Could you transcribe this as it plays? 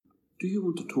Do you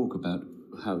want to talk about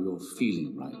how you're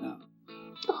feeling right now?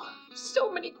 Oh,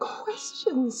 so many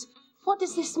questions. What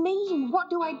does this mean? What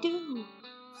do I do?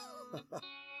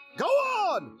 Go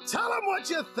on! Tell them what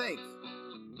you think!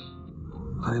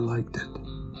 I liked it.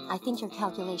 I think your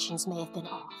calculations may have been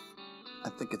off. I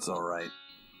think it's all right.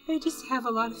 I just have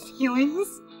a lot of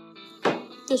feelings.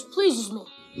 This pleases me.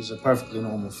 These are perfectly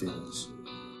normal feelings.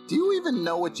 Do you even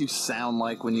know what you sound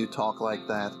like when you talk like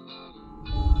that?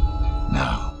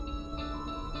 Now,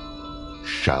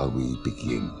 shall we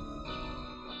begin?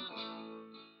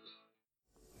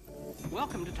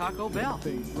 Welcome to Taco Bell.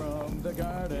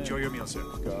 Enjoy your meal, sir.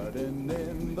 Garden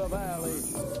in the valley.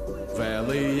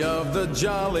 Valley of the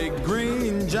Jolly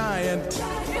Green Giant.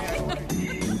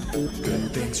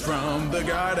 Good things from the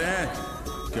garden.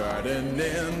 Garden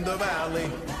in the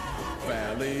valley.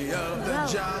 Valley of the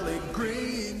Jolly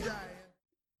Green Giant.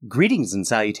 Greetings and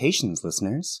salutations,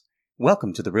 listeners.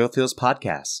 Welcome to the Real Feels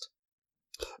Podcast.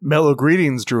 Mellow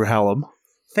greetings, Drew Hallam.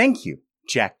 Thank you,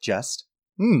 Jack Just.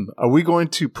 Are we going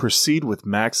to proceed with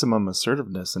maximum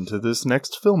assertiveness into this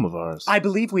next film of ours? I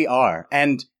believe we are,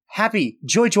 and happy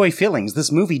joy feelings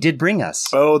this movie did bring us.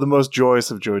 Oh, the most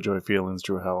joyous of joy feelings,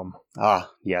 Drew Hallam.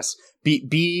 Ah, yes.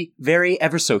 Be very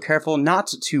ever so careful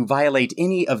not to violate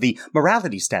any of the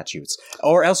morality statutes,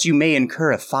 or else you may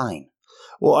incur a fine.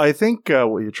 Well, I think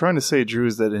what you're trying to say, Drew,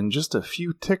 is that in just a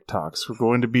few TikToks, we're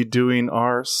going to be doing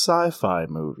our sci-fi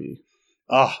movie.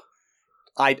 Oh,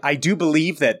 I do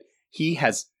believe that he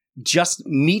has just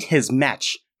meet his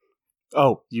match.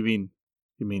 Oh, you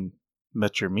mean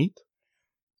met your meat?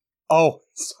 Oh,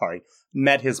 sorry.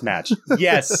 Met his match.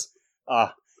 Yes.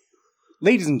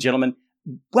 Ladies and gentlemen,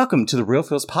 welcome to the Real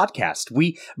Feels Podcast.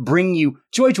 We bring you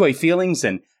joy feelings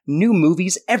and new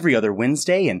movies every other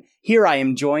Wednesday, and here I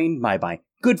am joined by my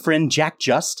good friend Jack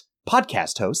Just,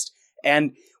 podcast host,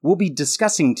 and we'll be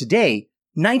discussing today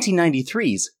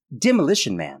 1993's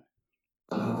Demolition Man.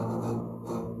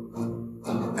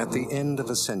 At the end of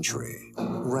a century,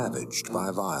 ravaged by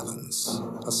violence,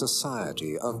 a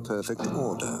society of perfect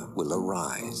order will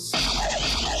arise.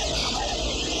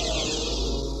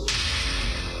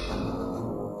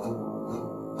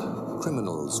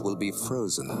 Criminals will be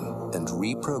frozen and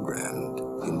reprogrammed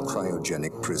in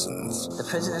cryogenic prisons. The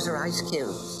prisoners are ice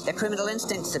cubes. Their criminal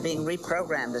instincts are being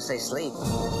reprogrammed as they sleep.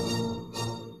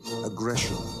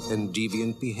 Aggression and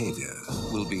deviant behavior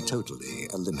will be totally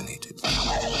eliminated.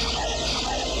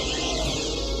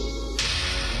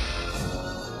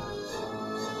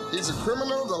 He's a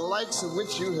criminal the likes of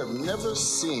which you have never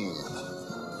seen.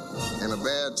 In a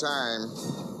bad time,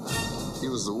 he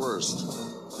was the worst.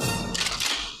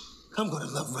 I'm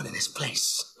gonna love running this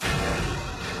place.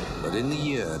 But in the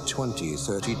year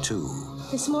 2032...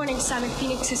 This morning, Simon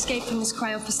Phoenix escaped from this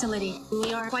cryo facility.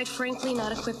 We are, quite frankly,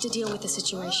 not equipped to deal with the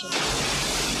situation.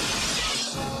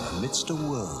 Amidst a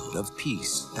world of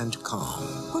peace and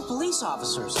calm... We're police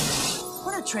officers.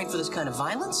 We're not trained for this kind of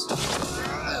violence.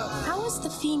 How was the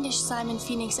fiendish Simon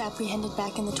Phoenix apprehended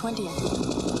back in the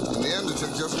 20th? In the end, it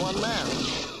took just one man.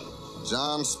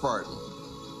 John Spartan.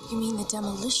 You mean the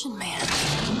Demolition Man?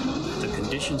 The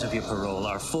conditions of your parole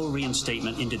are full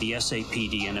reinstatement into the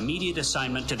SAPD and immediate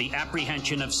assignment to the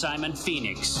apprehension of Simon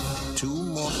Phoenix. Two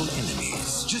mortal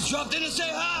enemies. Just dropped in to say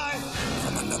hi.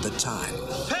 From another time.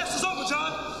 Pass is over,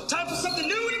 John. Time for something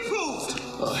new and improved.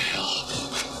 Oh, hell.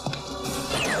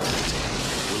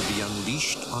 Will be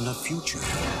unleashed on a future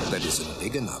that isn't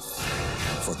big enough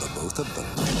for the both of them.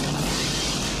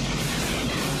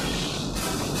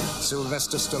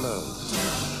 Sylvester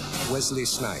Stallone, Wesley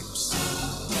Snipes,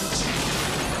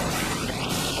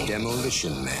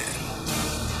 Demolition Man.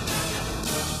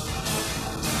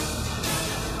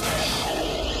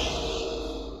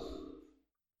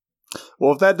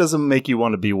 Well, if that doesn't make you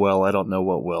want to be well, I don't know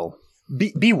what will.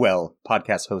 Be well,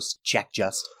 podcast host Jack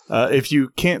Just. If you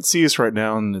can't see us right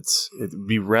now, and it'd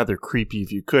be rather creepy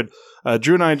if you could,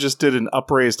 Drew and I just did an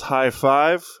upraised high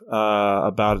five,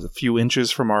 about a few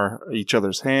inches from each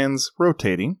other's hands,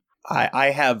 rotating.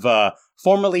 I have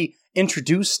formally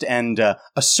introduced and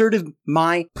asserted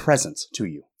my presence to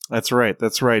you. That's right.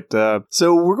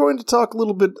 So we're going to talk a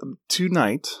little bit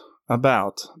tonight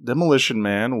about Demolition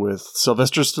Man with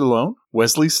Sylvester Stallone,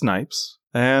 Wesley Snipes,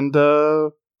 and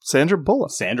Sandra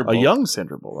Bullock. A young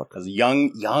Sandra Bullock. A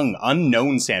young,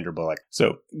 unknown Sandra Bullock.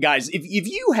 So, guys, if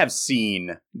you have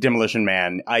seen Demolition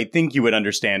Man, I think you would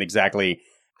understand exactly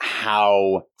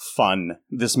how fun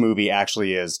this movie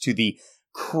actually is, to the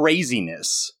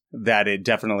craziness that it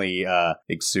definitely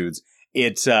exudes.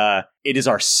 It is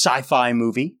our sci-fi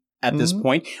movie. at this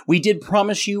point. We did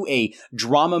promise you a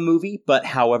drama movie, but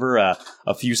however,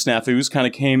 a few snafus kind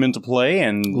of came into play,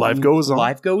 and life goes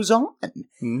on.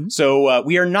 So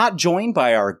we are not joined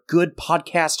by our good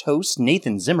podcast host,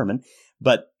 Nathan Zimmerman,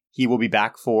 but he will be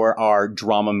back for our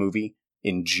drama movie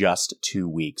in just 2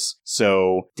 weeks.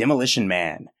 So, Demolition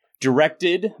Man,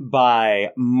 directed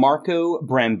by Marco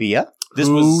Brambilla.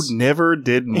 Who never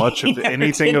did much of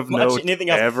anything of note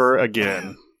ever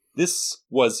again. This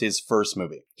was his first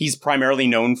movie. He's primarily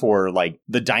known for, like,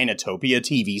 the Dinotopia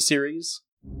TV series.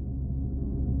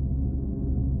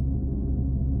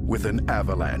 With an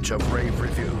avalanche of rave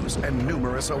reviews and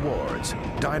numerous awards,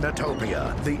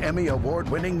 Dinotopia, the Emmy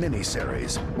Award-winning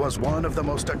miniseries, was one of the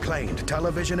most acclaimed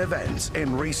television events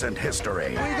in recent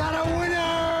history. We got a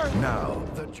winner! Now,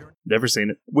 never seen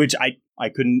it. Which I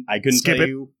couldn't tell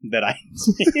you that I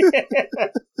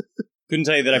couldn't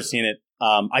tell you that I've seen it.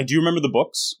 I do remember the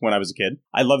books when I was a kid.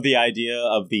 I love the idea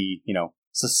of the,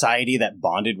 society that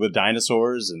bonded with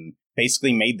dinosaurs and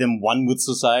basically made them one with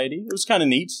society. It was kind of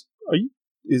neat.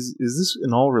 Is this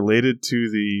in all related to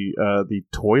the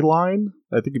toy line?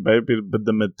 I think it might be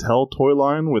the Mattel toy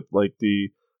line with like the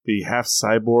half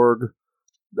cyborg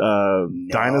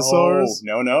dinosaurs.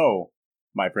 No,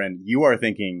 my friend, you are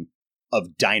thinking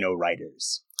of Dino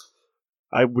Riders.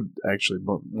 I would actually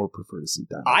more prefer to see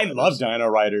Dino I Riders. love Dino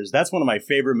Riders. That's one of my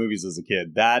favorite movies as a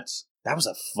kid. That was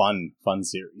a fun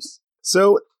series.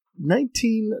 So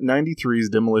 1993's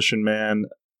Demolition Man,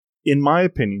 in my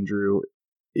opinion, Drew,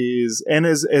 is, and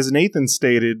as Nathan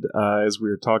stated, as we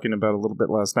were talking about a little bit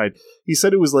last night, he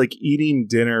said it was like eating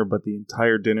dinner, but the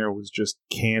entire dinner was just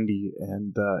candy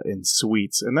and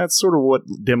sweets, and that's sort of what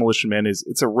Demolition Man is.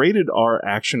 It's a rated R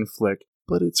action flick,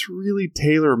 but it's really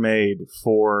tailor-made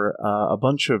for a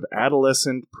bunch of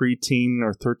adolescent, preteen,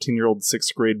 or 13-year-old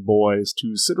 6th grade boys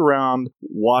to sit around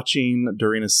watching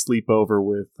during a sleepover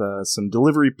with some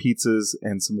delivery pizzas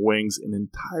and some wings and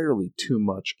entirely too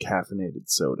much caffeinated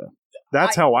soda.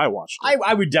 That's how I watched it.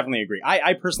 I would definitely agree.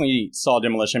 I personally saw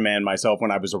Demolition Man myself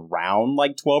when I was around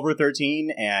like 12 or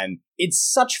 13, and it's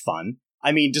such fun.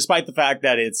 I mean, despite the fact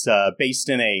that it's based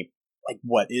in a, like,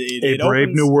 what? A Brave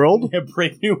New World? A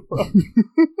Brave New World.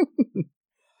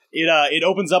 It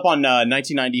opens up on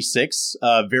 1996,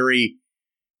 very,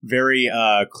 very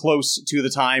close to the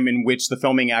time in which the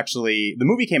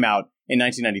movie came out in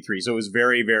 1993, so it was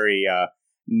very, very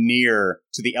near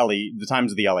to the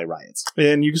times of the LA riots.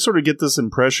 And you sort of get this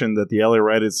impression that the LA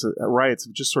riots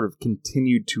have just sort of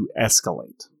continued to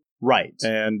escalate. Right.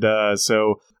 And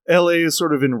so LA is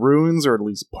sort of in ruins, or at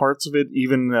least parts of it,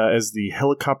 even as the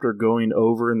helicopter going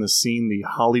over in the scene, the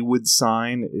Hollywood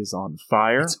sign is on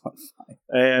fire. It's on fire.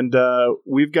 And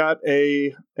we've got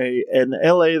an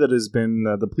LA that has been,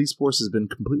 the police force has been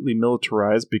completely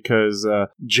militarized because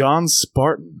John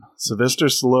Spartan, Sylvester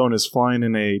Stallone, is flying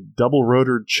in a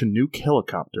double-rotored Chinook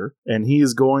helicopter, and he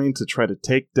is going to try to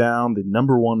take down the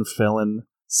 #1 felon,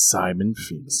 Simon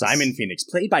Phoenix. Simon Phoenix,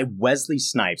 played by Wesley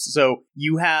Snipes. So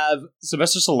you have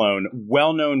Sylvester Stallone,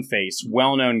 well-known face,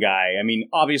 well-known guy. I mean,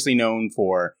 obviously known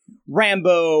for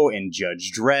Rambo and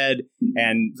Judge Dredd.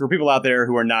 And for people out there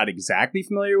who are not exactly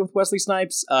familiar with Wesley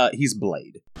Snipes, he's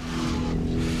Blade.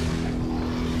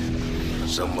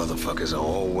 Some motherfuckers are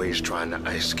always trying to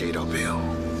ice skate uphill.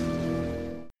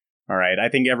 All right, I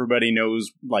think everybody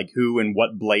knows like who and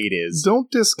what Blade is. Don't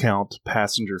discount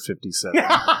Passenger 57.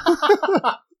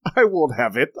 I won't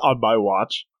have it on my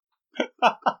watch.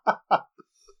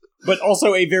 But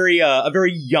also a very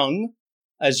young,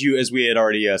 as we had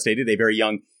already stated, a very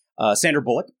young Sandra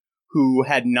Bullock, who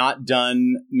had not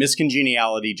done Miss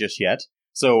Congeniality just yet.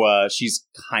 So she's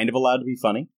kind of allowed to be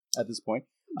funny at this point.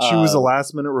 She was a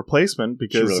last-minute replacement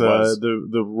because really was.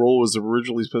 The role was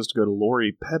originally supposed to go to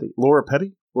Lori Petty,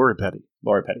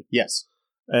 yes.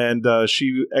 And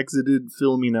she exited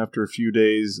filming after a few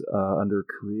days under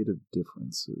creative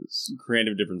differences.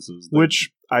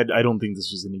 Which I don't think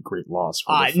this was any great loss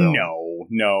for the film.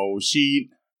 No.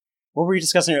 What were you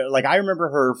discussing? Like, I remember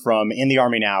her from In the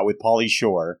Army Now with Pauly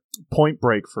Shore. Point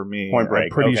Break for me. Point Break. I'm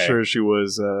pretty sure she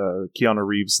was Keanu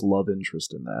Reeves' love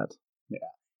interest in that. Yeah.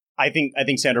 I think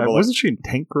Sandra Bullock... Wasn't she in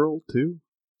Tank Girl, too?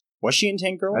 Was she in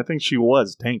Tank Girl? I think she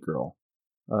was Tank Girl.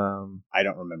 I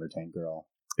don't remember Tank Girl.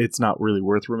 It's not really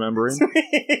worth remembering.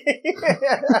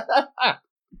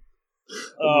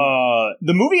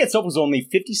 The movie itself was only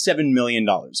 $57 million,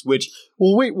 which...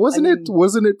 Well, wait, wasn't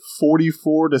it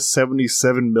 44 to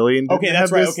 77 million? Okay,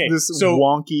 that's right. This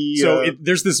wonky... So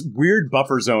there's this weird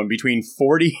buffer zone between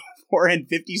 44 and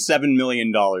 $57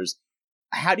 million.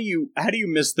 How do you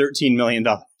miss $13 million?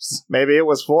 Maybe it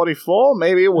was 44,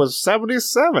 maybe it was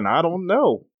 77. I don't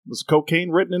know. Was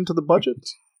cocaine written into the budget?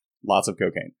 Lots of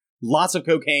cocaine. Lots of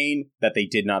cocaine that they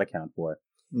did not account for.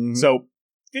 Mm-hmm. So,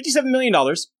 $57 million.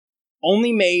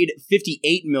 Only made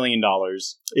 $58 million.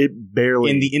 It barely.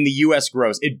 In the U.S.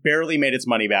 gross. It barely made its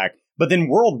money back. But then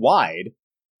worldwide,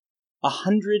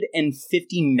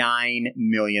 $159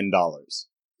 million.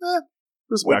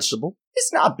 Respectable.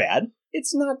 It's not bad.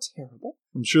 It's not terrible.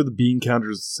 I'm sure the bean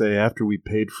counters say after we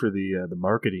paid for the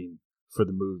marketing for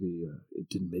the movie, it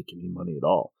didn't make any money at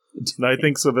all. And I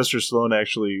think Sylvester Stallone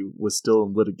actually was still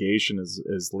in litigation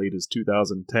as late as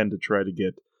 2010 to try to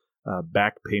get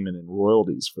back payment and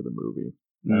royalties for the movie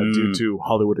due to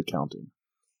Hollywood accounting.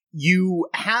 You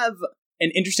have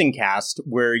an interesting cast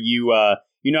where you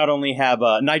not only have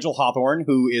Nigel Hawthorne,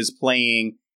 who is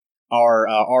playing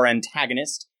our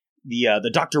antagonist, the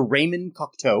Dr. Raymond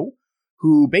Cocteau,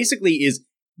 who basically is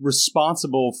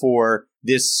responsible for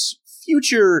this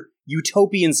future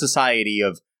utopian society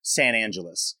of San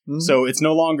Angeles. Mm-hmm. So it's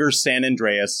no longer San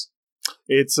Andreas.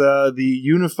 It's the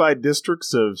unified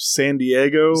districts of San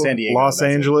Diego, Los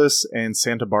Angeles, and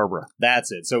Santa Barbara.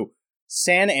 That's it. So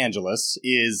San Angeles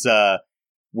is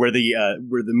where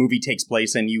the movie takes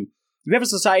place, and you have a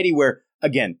society where,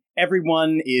 again,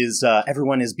 everyone is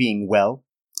being well.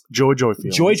 Joy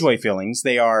feelings. Joy feelings.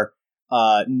 They are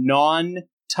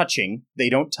non-touching. They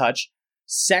don't touch.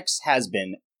 Sex has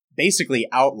been basically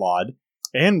outlawed.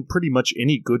 And pretty much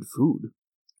any good food.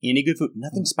 Any good food.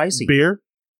 Nothing spicy. Beer?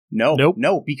 No. Nope.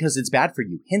 No, because it's bad for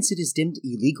you. Hence, it is deemed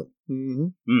illegal.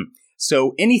 Mm-hmm.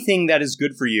 So anything that is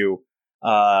good for you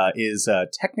is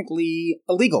technically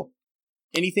illegal.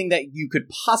 Anything that you could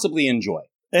possibly enjoy.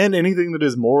 And anything that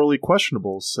is morally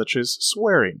questionable, such as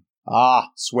swearing.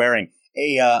 Swearing.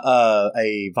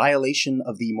 A violation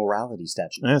of the morality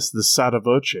statute. Yes, the sotto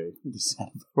voce.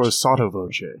 Or sotto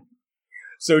voce.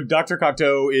 So Dr.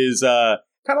 Cocteau is kind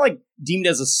of like deemed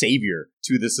as a savior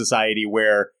to the society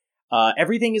where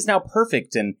everything is now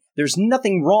perfect and there's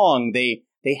nothing wrong. They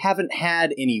haven't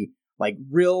had any like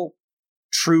real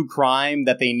true crime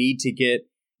that they need to get,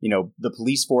 the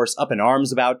police force up in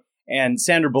arms about. And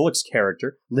Sandra Bullock's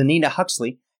character, Lenina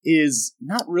Huxley, is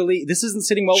not really. This isn't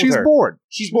sitting well with her.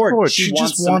 She's bored. She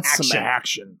wants just wants some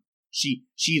action. She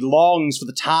longs for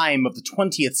the time of the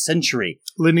 20th century.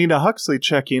 Lenina Huxley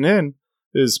checking in.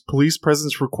 Is police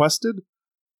presence requested?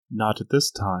 Not at this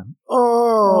time.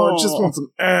 I just want some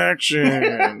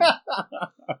action.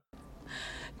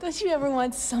 Don't you ever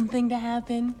want something to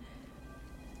happen?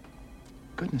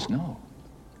 Goodness, no.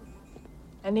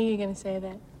 I knew you were going to say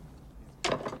that.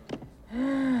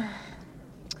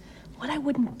 What I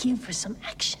wouldn't give for some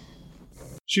action.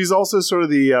 She's also sort of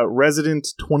the resident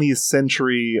 20th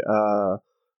century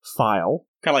file.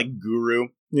 Kind of like guru.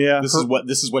 Yeah, this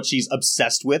is what she's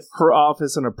obsessed with. Her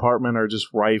office and apartment are just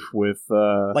rife with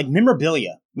like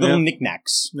memorabilia, little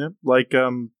knickknacks. Yeah, like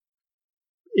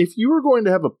if you were going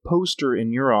to have a poster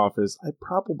in your office, I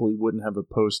probably wouldn't have a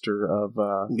poster of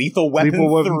Lethal Weapon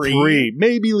 3.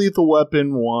 Maybe Lethal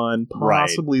Weapon 1,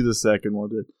 possibly the second one,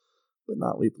 but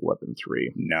not Lethal Weapon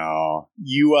 3. No,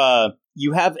 you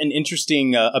have an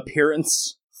interesting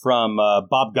appearance from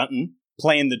Bob Gunton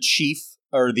playing the chief.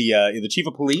 Or the chief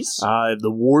of police?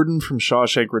 The warden from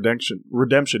Shawshank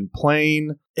Redemption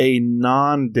playing a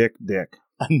non-dick.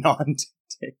 A non-dick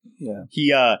dick. Yeah.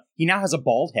 He now has a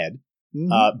bald head,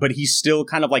 mm-hmm. But he's still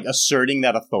kind of like asserting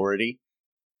that authority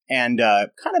and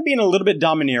kind of being a little bit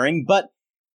domineering, but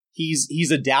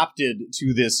he's adapted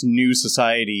to this new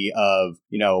society of,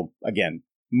 again,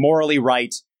 morally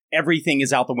right. Everything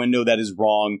is out the window that is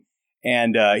wrong.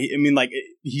 And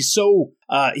he's so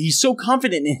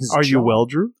confident in his job. Are you well,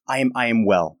 Drew? I am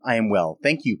well.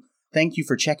 Thank you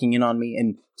for checking in on me,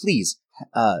 and please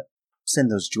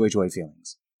send those joy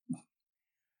feelings.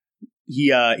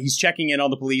 He's checking in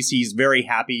on the police. He's very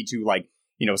happy to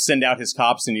send out his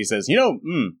cops, and he says,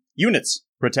 units,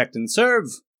 protect and serve,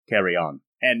 carry on,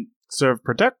 and serve,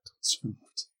 protect.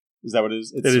 Is that what it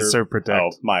is? It is serve, protect.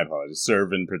 Oh, my apologies.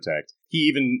 Serve and protect. He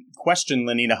even questioned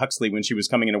Lenina Huxley when she was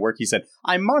coming into work. He said,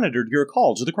 I monitored your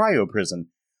call to the cryo prison.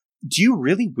 Do you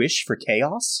really wish for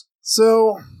chaos?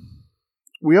 So,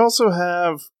 we also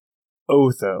have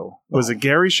Otho. Was it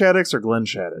Gary Shaddix or Glenn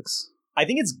Shaddix? I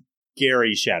think it's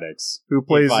Gary Shaddix. Who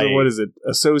plays, what is it?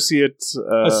 Associate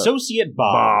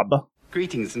Bob.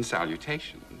 Greetings and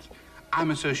salutations.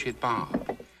 I'm Associate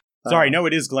Bob. Sorry, no,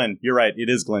 it is Glenn. You're right. It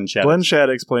is Glenn Shaddix. Glenn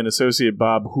Shaddix playing Associate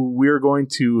Bob, who we're going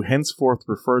to henceforth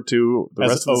refer to the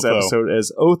rest of this episode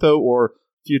as Otho or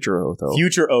Future Otho.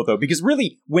 Future Otho. Because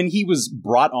really, when he was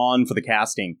brought on for the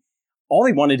casting, all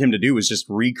they wanted him to do was just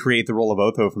recreate the role of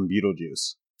Otho from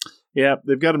Beetlejuice. Yeah,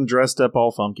 they've got him dressed up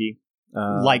all funky.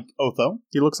 Like Otho.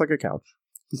 He looks like a couch.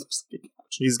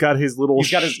 He's got his little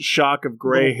shock of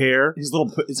gray hair. His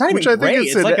little, it's not even gray.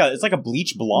 It's like a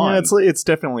bleach blonde. Yeah, it's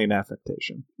definitely an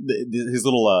affectation. His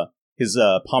little his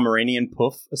Pomeranian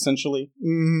poof, essentially,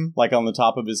 like on the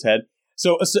top of his head.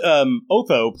 So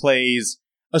Otho plays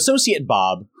Associate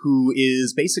Bob, who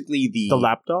is basically the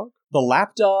lapdog. The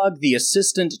lapdog, the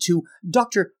assistant to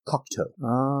Dr.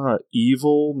 Cocteau.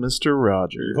 Evil Mr.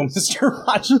 Rogers. Evil Mr.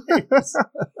 Rogers.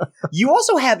 You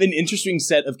also have an interesting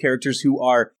set of characters who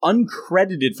are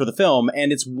uncredited for the film,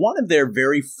 and it's one of their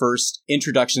very first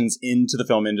introductions into the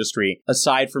film industry.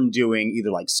 Aside from doing either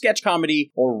like sketch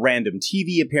comedy or random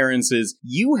TV appearances,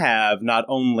 you have not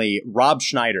only Rob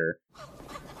Schneider.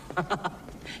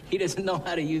 He doesn't know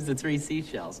how to use the 3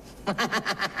 seashells.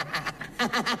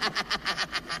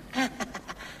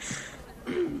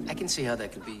 I can see how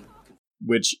that could be.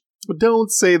 Which, don't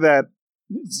say that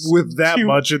with that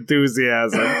much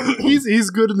enthusiasm. He's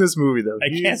good in this movie, though. I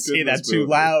can't say that too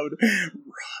loud.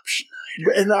 Rob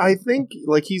Schneider. And I think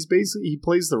like he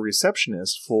plays the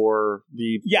receptionist for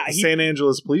the San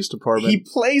Angeles Police Department. He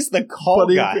plays the call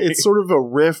guy. It's sort of a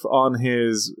riff on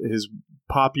his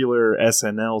popular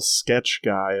SNL sketch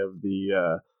guy of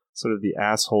the sort of the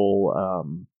asshole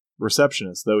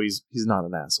receptionist, though he's not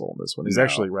an asshole in this one. He's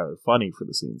actually rather funny for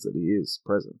the scenes that he is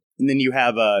present. And then you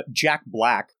have Jack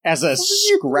Black as a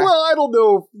scrap. Well, I don't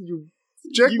know.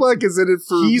 Jack Black is in it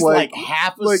for he's like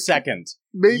half a second.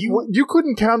 Maybe you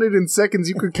couldn't count it in seconds.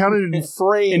 You could count it in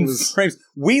frames.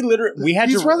 We had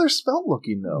he's rather svelte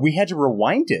looking though. We had to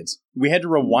rewind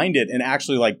it. And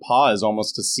actually like pause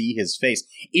almost to see his face.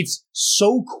 It's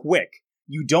so quick.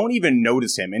 You don't even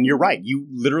notice him. And you're right. You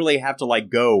literally have to like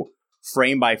go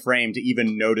frame by frame to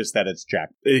even notice that it's Jack.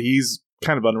 He's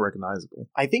kind of unrecognizable.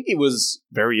 I think it was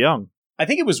very young. I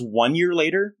think it was 1 year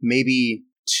later, maybe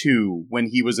 2, when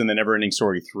he was in the Neverending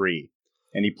Story 3.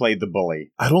 And he played the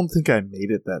bully. I don't think I made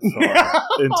it that far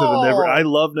into the Never. I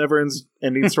love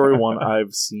Neverending Story 1.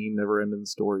 I've seen Neverending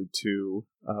Story 2,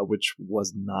 which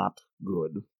was not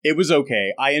good. It was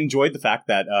okay. I enjoyed the fact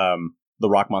that the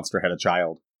rock monster had a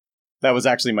child. That was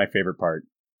actually my favorite part.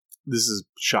 This is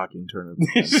shocking turn of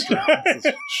events.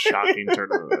 Shocking turn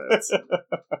of events.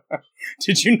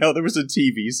 Did you know there was a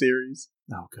TV series?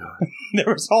 Oh, God.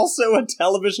 There was also a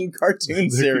television cartoon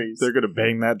series. They're going to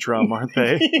bang that drum, aren't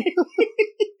they?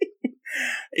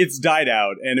 It's died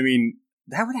out. And I mean,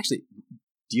 that would actually...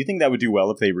 Do you think that would do well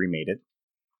if they remade it?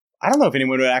 I don't know if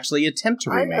anyone would actually attempt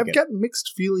to remake it. I've got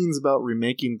mixed feelings about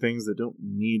remaking things that don't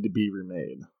need to be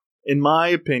remade. In my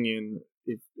opinion...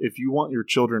 If you want your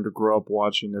children to grow up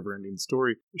watching Neverending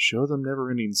Story, show them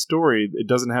Neverending Story. It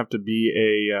doesn't have to be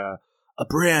a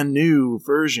brand new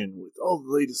version with all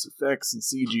the latest effects and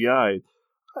CGI.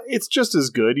 It's just as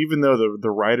good, even though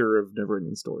the writer of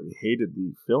Neverending Story hated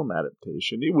the film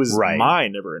adaptation. It was my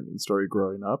Neverending Story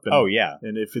growing up. And,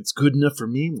 and if it's good enough for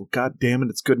me, well, God damn it,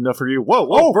 it's good enough for you.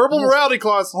 Whoa, verbal morality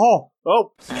clause. Oh.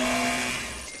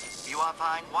 You are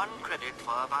fined 1 credit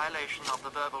for a violation of the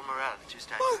verbal morality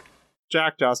statute.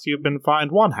 Jack Just, you've been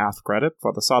fined 1/2 credit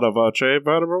for the Sotto Voce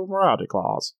verbal morality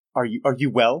clause. Are you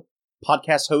well,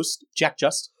 podcast host Jack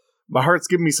Just? My heart's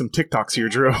giving me some TikToks here,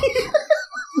 Drew.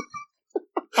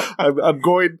 I'm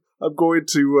going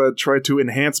to try to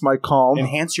enhance my calm.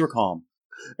 Enhance your calm.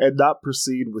 And not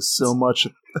proceed with so much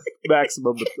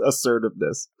maximum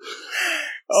assertiveness.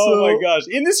 Oh my gosh.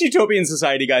 In this utopian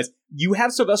society, guys, you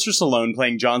have Sylvester Stallone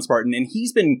playing John Spartan, and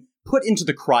he's been put into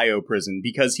the cryo prison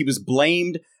because he was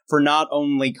blamed for not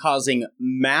only causing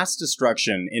mass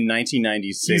destruction in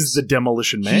 1996. He's the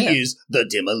Demolition Man. He is the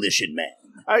Demolition Man.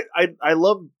 I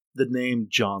love the name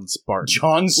John Spartan.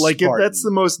 John Spartan. Like, that's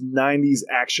the most 90s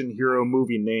action hero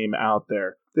movie name out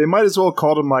there. They might as well have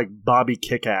called him, like, Bobby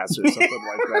Kickass or something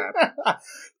like that.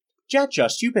 Jack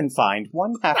Just, you've been fined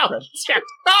 1/2 credit. Jack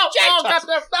Just,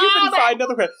 you've been fined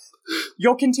another credit.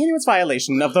 Your continuous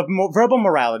violation of the verbal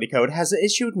morality code has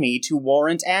issued me to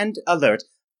warrant and alert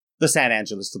the San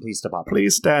Angeles Police Department.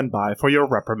 Please stand by for your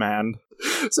reprimand.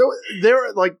 So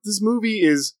this movie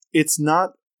it's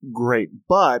not great,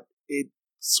 but it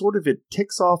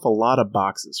ticks off a lot of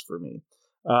boxes for me.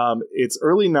 It's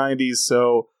early 90s,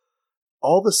 so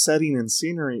all the setting and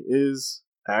scenery is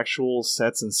actual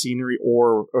sets and scenery,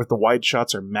 or if the wide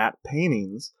shots are matte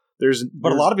paintings.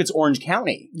 But a lot of it's Orange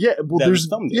County. Yeah, well, there's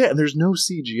no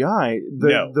CGI.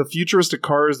 The futuristic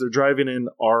cars they're driving in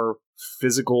are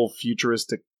physical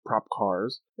futuristic prop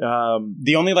cars.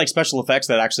 The only special effects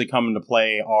that actually come into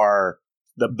play are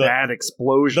the bad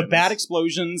explosions. The bad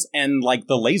explosions and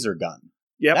the laser gun.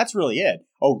 Yeah, that's really it.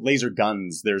 Oh, laser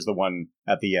guns. There's the one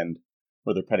at the end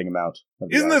where they're cutting them out.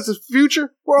 Isn't that the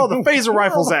future? Where are all the phaser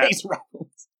rifles at?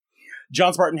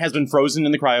 John Spartan has been frozen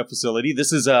in the cryo facility.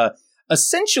 This is a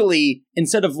essentially,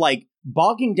 instead of like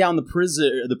bogging down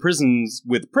the prisons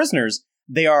with prisoners,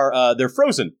 they're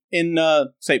frozen in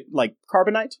say like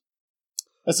carbonite,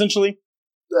 essentially.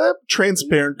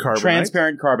 Transparent carbonite.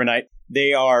 Transparent carbonite.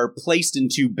 They are placed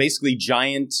into basically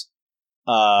giant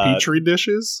petri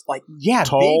dishes.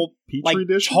 Tall petri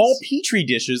dishes. Tall petri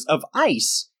dishes of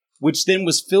ice, which then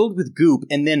was filled with goop,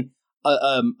 and then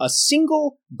a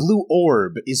single blue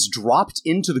orb is dropped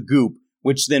into the goop,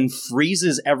 which then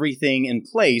freezes everything in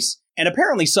place. And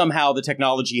apparently somehow the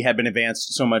technology had been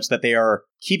advanced so much that they are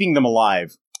keeping them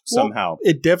alive somehow. Well,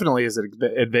 it definitely is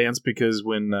advanced because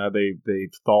when they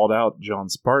thawed out John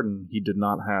Spartan, he did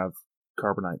not have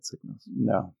carbonite sickness.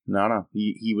 No.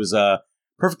 He was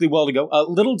perfectly well to go. A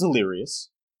little delirious,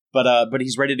 but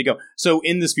he's ready to go. So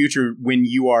in this future, when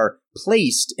you are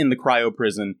placed in the cryo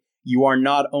prison, you are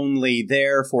not only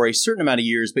there for a certain amount of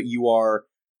years, but you are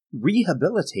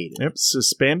rehabilitated. Yep,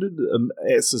 suspended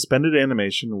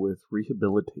animation with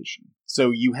rehabilitation.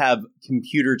 So you have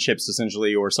computer chips,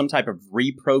 essentially, or some type of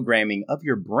reprogramming of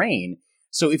your brain.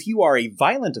 So if you are a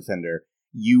violent offender,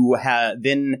 you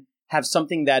then have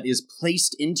something that is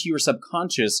placed into your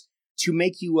subconscious to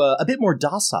make you a bit more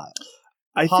docile.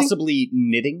 Possibly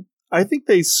knitting. I think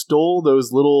they stole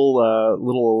those little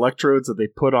electrodes that they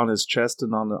put on his chest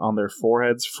and on their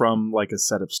foreheads from like a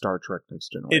set of Star Trek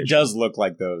Next Generation. It does look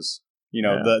like those. You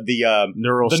know, yeah. the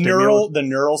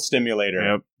neural stimulator.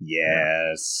 Yep.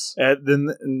 Yes. Then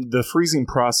the freezing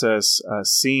process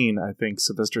scene, I think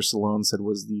Sylvester Stallone said,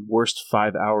 was the worst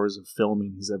 5 hours of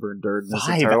filming he's ever endured in his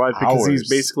entire life, because he's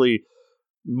basically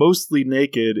mostly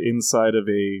naked inside of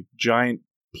a giant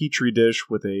petri dish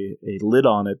with a lid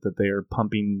on it that they are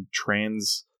pumping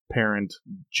transparent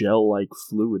gel-like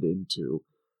fluid into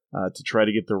to try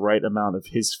to get the right amount of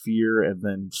his fear and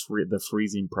then the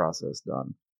freezing process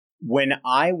done. When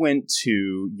I went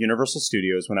to Universal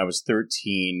Studios when I was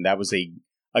 13, that was a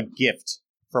gift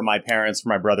from my parents, for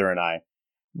my brother and I.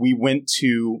 We went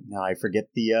to, now I forget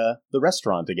the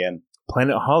restaurant again.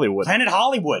 Planet Hollywood. Planet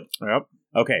Hollywood. Yep.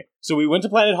 Okay, so we went to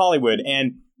Planet Hollywood,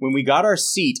 and when we got our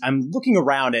seat, I'm looking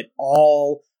around at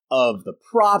all of the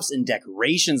props and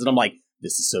decorations, and I'm like,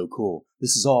 this is so cool.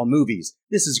 This is all movies.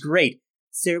 This is great.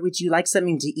 Sir, would you like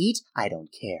something to eat? I don't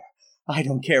care. I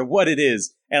don't care what it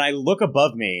is. And I look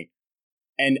above me,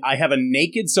 and I have a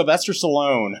naked Sylvester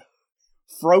Stallone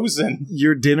frozen.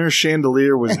 Your dinner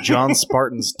chandelier was John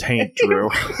Spartan's taint, Drew.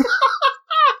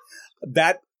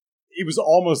 It was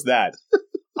almost that.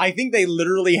 I think they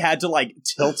literally had to like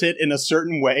tilt it in a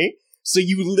certain way. So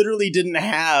you literally didn't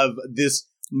have this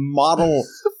model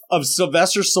of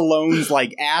Sylvester Stallone's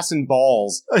like ass and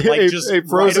balls, like just a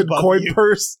frozen right coin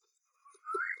purse.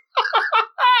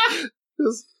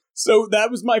 So that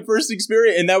was my first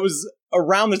experience, and that was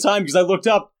around the time because I looked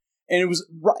up, and it was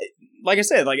right, like I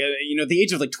said, like at the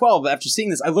age of like 12. After seeing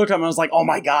this, I looked up and I was like, "Oh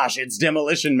my gosh, it's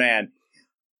Demolition Man!"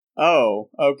 Oh,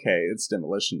 okay, it's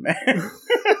Demolition Man.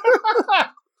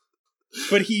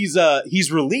 But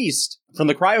he's released from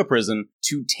the cryo prison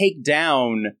to take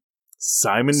down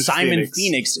Simon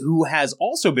Phoenix, who has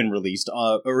also been released,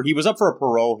 or he was up for a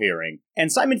parole hearing.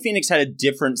 And Simon Phoenix had a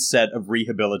different set of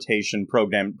rehabilitation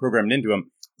programmed into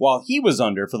him while he was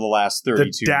under for the last 32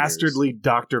 years. The dastardly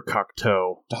Dr.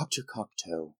 Cocteau. Dr.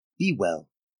 Cocteau. Be well.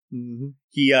 Mm-hmm.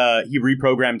 He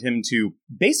reprogrammed him to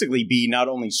basically be not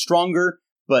only stronger,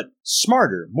 but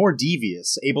smarter, more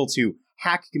devious, able to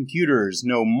hack computers,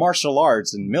 know martial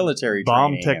arts and military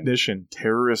bomb training. Technician,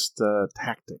 terrorist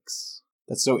tactics.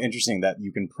 That's so interesting that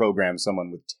you can program someone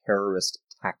with terrorist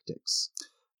tactics.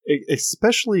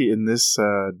 Especially in this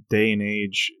day and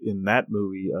age, in that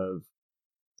movie, of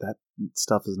that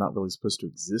stuff is not really supposed to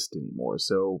exist anymore.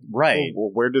 So, right.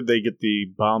 Well, where did they get the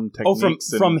bomb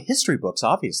techniques? From history books,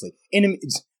 obviously.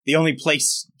 The only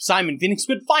place Simon Phoenix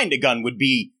would find a gun would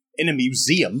be in a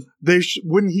museum.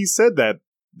 When he said that,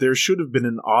 there should have been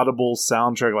an audible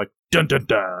soundtrack like dun dun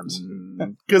dun,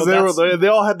 because they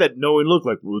all had that knowing look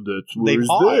like, well, that's where's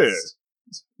there.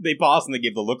 They paused and they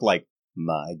gave the look like,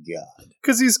 my God,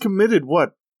 because he's committed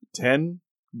 10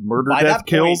 murder-death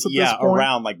kills at this point?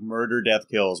 Around like murder-death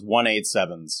kills,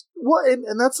 187s. Well,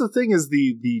 and that's the thing is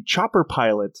the chopper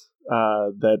pilot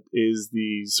that is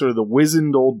the sort of the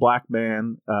wizened old black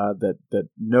man that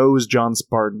knows John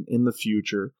Spartan in the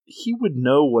future. He would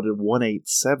know what a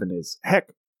 187 is.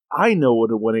 Heck, I know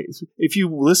what a 187. If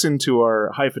you listen to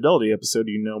our High Fidelity episode,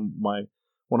 you know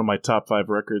one of my top 5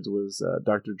 records was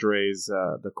Dr. Dre's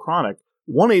The Chronic.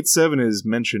 187 is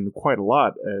mentioned quite a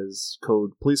lot as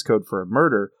police code for a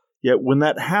murder. Yet when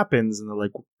that happens and they're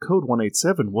like, code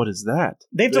 187, what is that?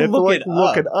 They have to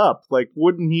look it up. Like,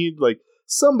 wouldn't he, like,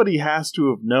 somebody has to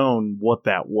have known what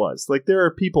that was. Like, there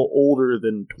are people older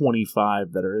than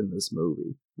 25 that are in this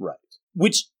movie. Right.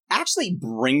 Which actually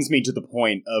brings me to the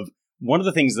point of one of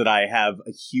the things that I have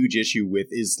a huge issue with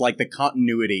is, like, the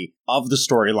continuity of the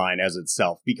storyline as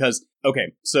itself. Because,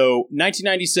 okay, so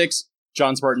 1996,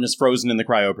 John Spartan is frozen in the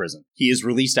cryo prison. He is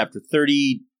released after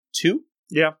 32?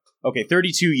 Yeah. Okay,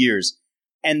 32 years.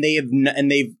 And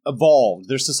they've evolved.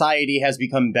 Their society has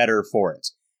become better for it.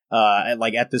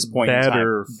 Like, at this point in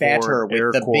time. Better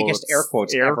with the biggest air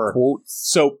quotes ever.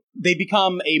 So they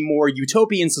become a more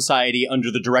utopian society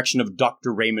under the direction of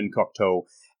Dr. Raymond Cocteau.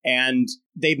 And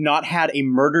they've not had a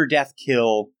murder, death,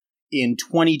 kill in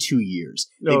 22 years.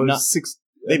 No,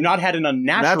 they've not had an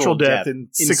unnatural death in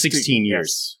 16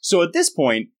 years. Yes. So at this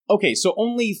point, okay, so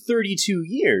only 32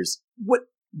 years.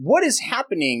 What is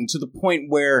happening to the point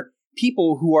where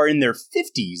people who are in their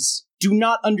 50s do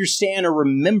not understand or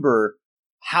remember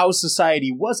how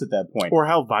society was at that point? Or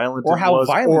how violent it was.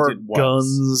 Or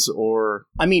guns, or...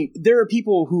 I mean, there are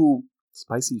people who...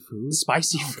 Spicy food?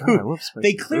 Spicy food. God, I love spicy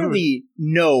They clearly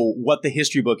know what the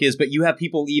history book is, but you have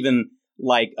people even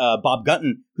like Bob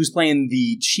Gunton, who's playing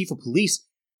the chief of police.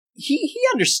 He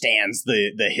understands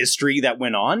the history that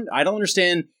went on. I don't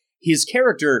understand. His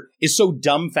character is so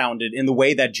dumbfounded in the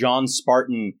way that John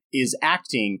Spartan is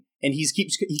acting, and he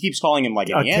keeps calling him like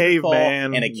a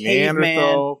caveman and a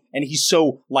caveman, and he's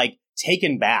so like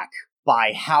taken back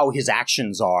by how his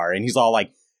actions are, and he's all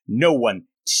like, "No one."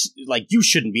 Like, you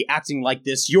shouldn't be acting like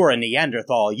this. You're a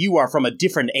Neanderthal. You are from a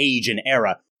different age and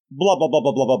era. Blah, blah, blah,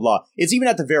 blah, blah, blah, blah. It's even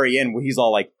at the very end where he's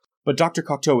all like, but Dr.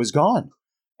 Cocteau is gone.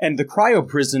 And the cryo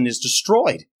prison is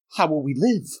destroyed. How will we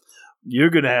live?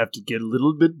 You're going to have to get a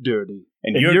little bit dirty.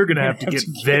 And you're going to have to get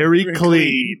very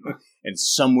clean. And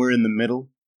somewhere in the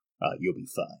middle, you'll be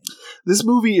fine. This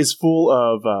movie is full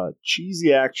of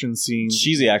cheesy action scenes.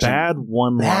 Bad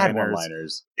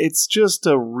one-liners. It's just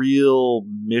a real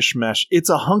mishmash.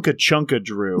 It's a hunka-chunka,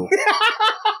 Drew,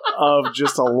 of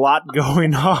just a lot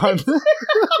going on.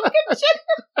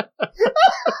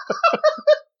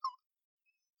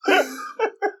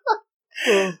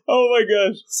 Oh my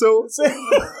gosh! So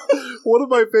one of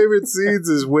my favorite scenes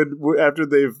is when after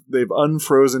they've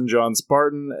unfrozen John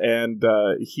Spartan, and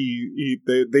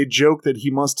they joke that he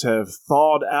must have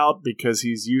thawed out because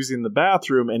he's using the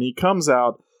bathroom, and he comes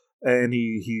out and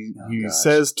he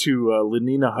says to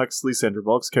Lenina Huxley, Sandra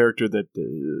Bullock's character, that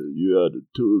you had a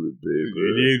toilet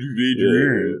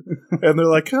paper, and they're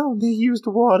like, oh, they used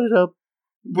wadded up.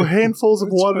 Handfuls of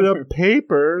wadded up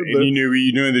paper. And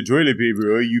you know the toilet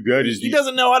paper, all you got is... He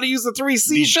doesn't know how to use the 3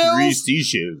 seashells? 3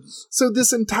 seashells. So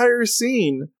this entire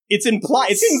scene... It's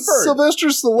inferred. Sylvester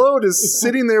Stallone is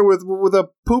sitting there with a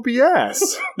poopy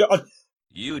ass.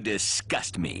 You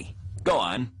disgust me. Go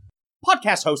on.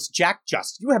 Podcast host Jack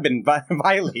Just, you have been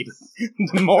violated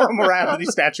the moral morality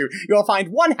statute. You'll find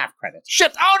 1 half credit.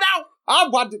 Shit! Oh no! I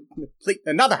want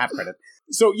another half credit.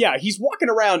 So yeah, he's walking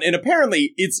around, and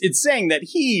apparently it's saying that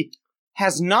he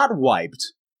has not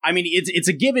wiped. I mean, it's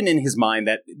a given in his mind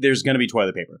that there's going to be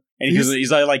toilet paper, and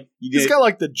he's like he's got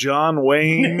like the John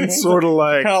Wayne sort of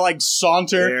like kind of like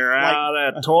saunter. You're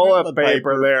out of toilet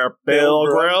paper there,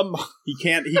 Pilgrim. He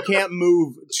can't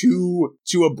move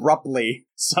too abruptly.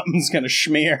 Something's going to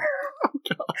smear.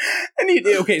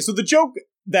 And so the joke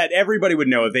that everybody would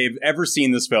know if they've ever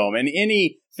seen this film, and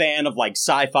any fan of like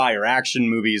sci-fi or action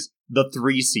movies, the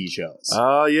 3 seashells.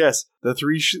 Yes, the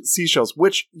 3 seashells,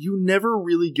 which you never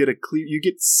really get a clear. You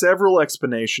get several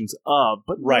explanations of,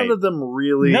 but none of them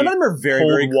are very,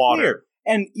 very water. Clear.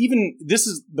 And even this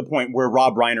is the point where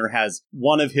Rob Reiner has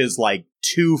one of his like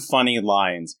 2 funny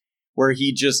lines where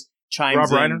he just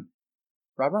chimes in.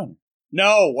 Rob Reiner.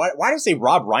 No, why did I say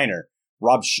Rob Reiner?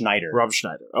 Rob Schneider. Rob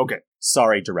Schneider. Okay.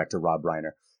 Sorry, director Rob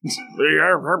Reiner.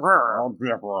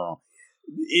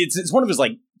 It's one of his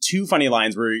like 2 funny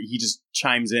lines where he just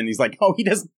chimes in. He's like, "Oh, he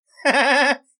doesn't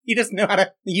know how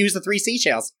to use the 3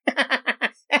 seashells."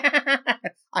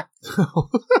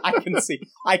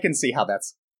 I can see how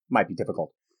that's might be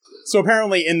difficult. So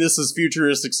apparently, in this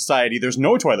futuristic society, there's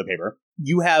no toilet paper.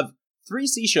 You have 3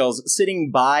 seashells sitting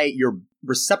by your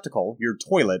receptacle, your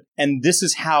toilet, and this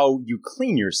is how you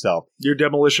clean yourself. Your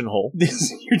demolition hole.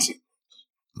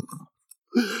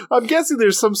 I'm guessing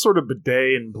there's some sort of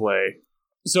bidet in play.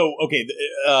 So, okay,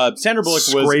 Sandra Bullock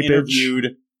was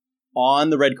interviewed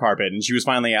on the red carpet, and she was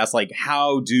finally asked, like,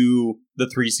 how do the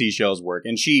 3 seashells work?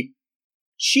 And she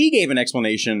gave an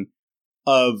explanation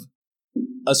of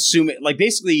assuming, like,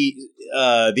 basically,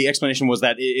 the explanation was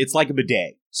that it's like a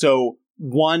bidet. So,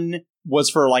 one was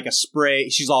for, like, a spray.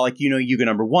 She's all like, you get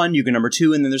number 1, you get number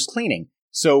 2, and then there's cleaning.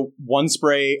 So, one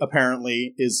spray,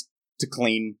 apparently, is to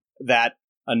clean that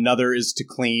Another is to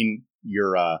clean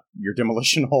your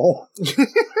demolition hole.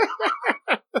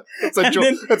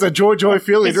 That's a joy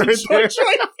feeling right there.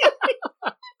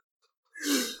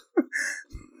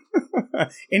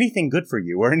 Anything good for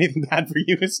you or anything bad for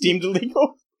you is deemed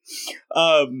illegal.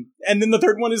 And then the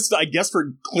third one is, I guess,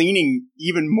 for cleaning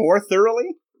even more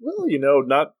thoroughly. Well,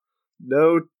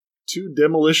 no two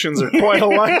demolitions are quite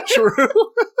alike, true.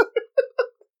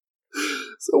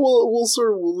 So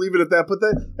we'll leave it at that. But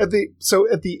at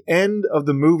the end of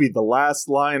the movie, the last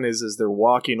line is as they're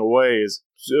walking away is,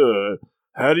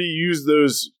 how do you use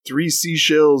those 3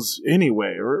 seashells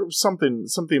anyway, or something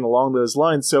along those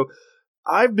lines. So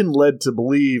I've been led to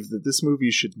believe that this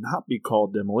movie should not be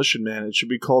called Demolition Man. It should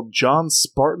be called John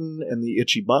Spartan and the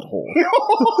Itchy Butthole.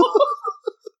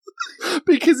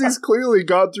 Because he's clearly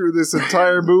gone through this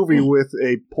entire movie with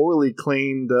a poorly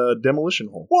cleaned demolition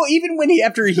hole. Well, even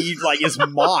after he is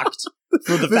mocked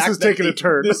for the fact that this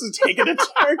is taking a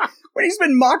turn. When he's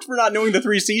been mocked for not knowing the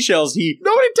 3 seashells,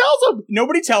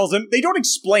 nobody tells him. They don't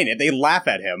explain it. They laugh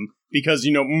at him because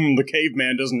the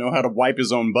caveman doesn't know how to wipe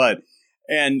his own butt,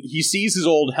 and he sees his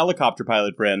old helicopter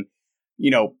pilot friend.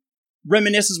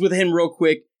 Reminisces with him real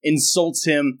quick, insults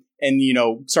him, and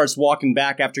starts walking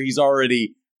back after he's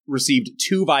already received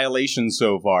 2 violations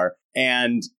so far,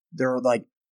 and they're like,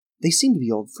 they seem to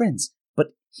be old friends,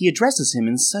 but he addresses him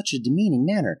in such a demeaning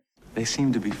manner. They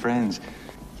seem to be friends,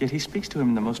 yet he speaks to him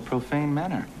in the most profane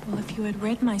manner. Well, if you had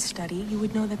read my study, you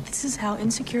would know that this is how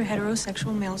insecure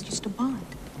heterosexual males used to bond.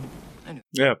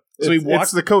 Yeah, so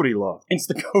it's the Cody Law. It's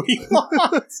the Cody Law.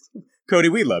 Cody,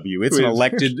 we love you. It's an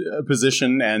elected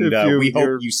position, and we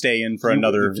hope you stay in for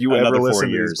another 4 years. If you ever listen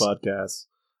to these podcasts.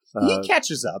 He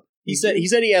catches up. He said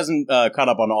he hasn't caught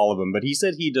up on all of them, but he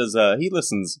said he does. He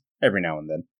listens every now and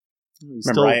then.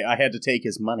 Remember, I had to take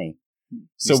his money,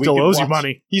 so he still owes you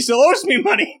money. He still owes me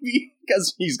money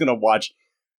because he's gonna watch.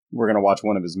 We're gonna watch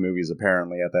one of his movies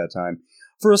apparently at that time.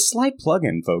 For a slight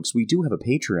plug-in, folks, we do have a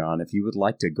Patreon. If you would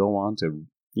like to go on to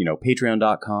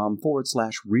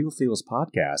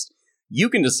patreon.com/RealFeelsPodcast, you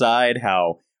can decide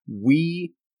how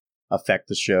we affect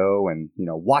the show and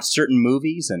watch certain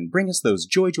movies and bring us those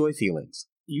joy feelings.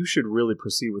 You should really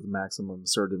proceed with maximum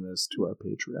assertiveness to our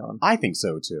Patreon. I think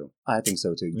so too. Yeah.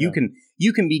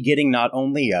 You can be getting not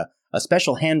only a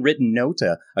special handwritten note,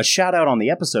 a shout out on the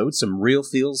episode, some Real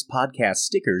Feels podcast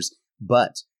stickers,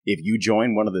 but if you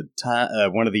join one of the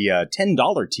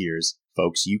 $10 tiers,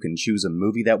 folks, you can choose a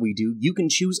movie that we do. You can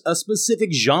choose a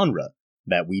specific genre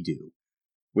that we do,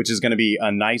 which is going to be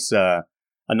a nice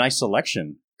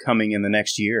selection coming in the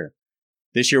next year.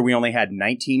 This year we only had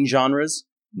 19 genres.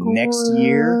 Next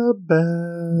year,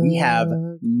 we have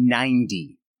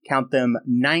 90. Count them,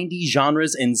 90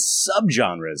 genres and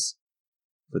subgenres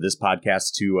for this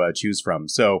podcast to choose from.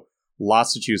 So,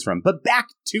 lots to choose from. But back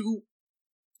to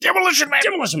Demolition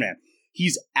Man.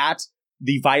 He's at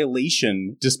the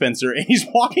violation dispenser, and he's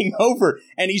walking over,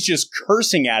 and he's just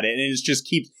cursing at it, and it just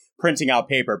keeps printing out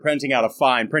paper, printing out a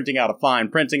fine, printing out a fine,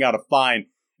 printing out a fine.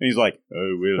 And he's like,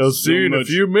 I'll see you in a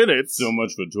few minutes. So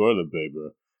much for toilet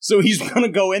paper. So he's going to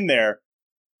go in there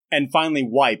and finally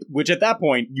wipe, which at that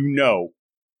point,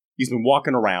 he's been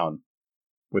walking around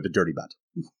with a dirty butt.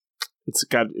 It's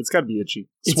got to be itchy.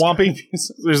 Swampy?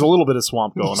 There's a little bit of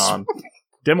swamp going on.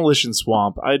 Demolition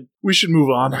swamp. We should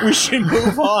move on.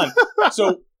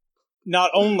 So not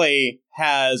only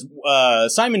has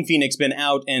Simon Phoenix been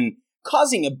out and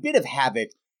causing a bit of havoc,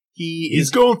 he's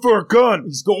going for a gun.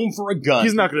 He's going for a gun.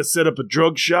 He's not going to set up a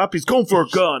drug shop. He's going for a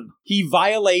gun. He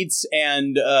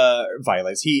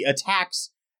He attacks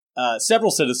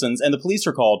several citizens, and the police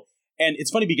are called. And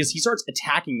it's funny because he starts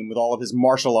attacking them with all of his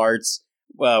martial arts,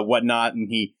 whatnot, and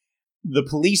the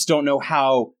police don't know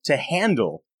how to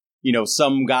handle,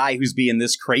 some guy who's being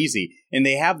this crazy. And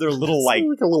they have their little like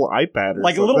a little iPad,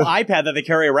 a little iPad that they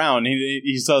carry around.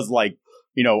 He says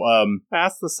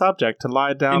ask the subject to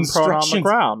lie down prone on the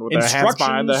ground with their hands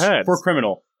behind their head for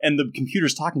criminal, and the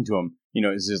computer's talking to him.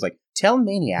 It's just like, tell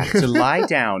maniac to lie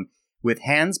down with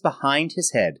hands behind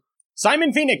his head.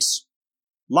 Simon Phoenix,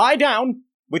 lie down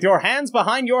with your hands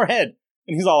behind your head.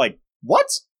 And he's all like, what?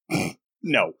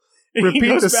 No.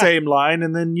 Repeat the same line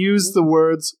and then use the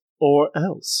words or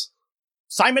else.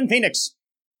 Simon Phoenix,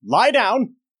 lie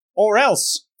down or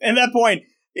else. At that point,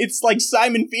 it's like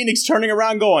Simon Phoenix turning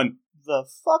around going, the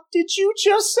fuck did you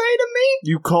just say to me?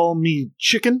 You call me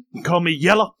chicken? You call me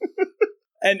yellow?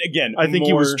 And again, I think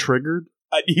he was triggered.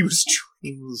 He was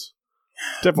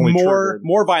definitely triggered.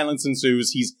 More violence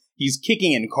ensues. He's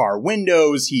kicking in car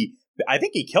windows. I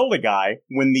think he killed a guy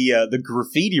when the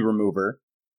graffiti remover,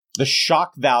 the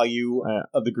shock value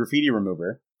of the graffiti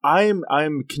remover. I'm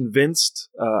convinced.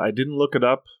 I didn't look it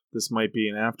up this might be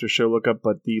an after show lookup,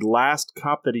 but the last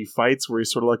cop that he fights, where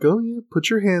he's sort of like, "Oh yeah, put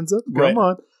your hands up, come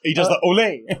on." He does the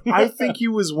ole. I think he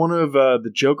was one of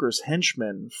the Joker's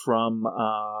henchmen from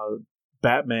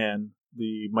Batman,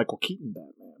 the Michael Keaton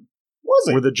Batman. Was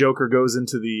it? Where the Joker goes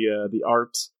into the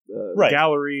art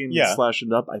gallery and slash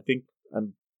it up. I think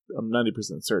I'm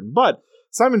 90% certain, but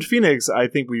Simon Phoenix, I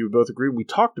think we would both agree. We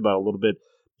talked about a little bit.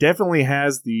 Definitely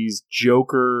has these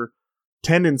Joker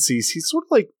tendencies. He's sort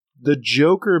of like the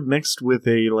Joker mixed with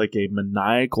a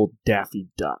maniacal Daffy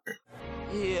Duck.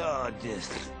 You're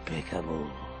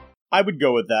despicable. I would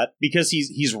go with that because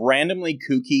he's randomly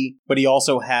kooky, but he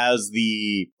also has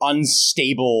the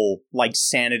unstable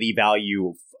sanity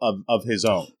value of his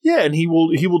own. Yeah, and he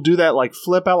will do that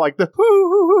flip out like the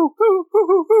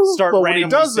start but randomly when he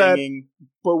does singing.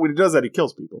 But when he does that, he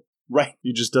kills people. Right.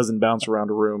 He just doesn't bounce around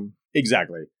a room.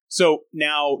 Exactly. So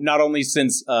now, not only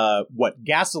since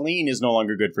gasoline is no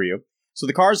longer good for you, so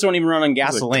the cars don't even run on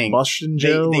gasoline. Combustion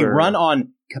gel. They run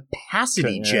on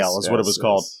capacity gel, is what it was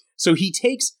called. So he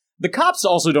takes. The cops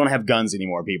also don't have guns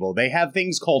anymore, people. They have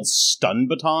things called stun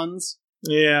batons.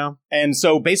 Yeah. And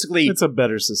so basically, it's a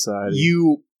better society.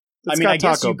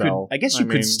 I guess you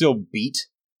could still beat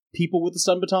people with the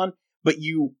stun baton, but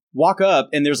you walk up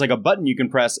and there's a button you can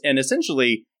press, and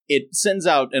essentially it sends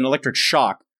out an electric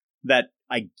shock that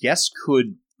I guess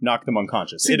could knock them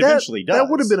unconscious. See, eventually does. That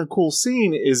would have been a cool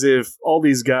scene, is if all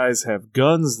these guys have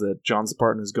guns that John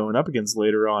Spartan is going up against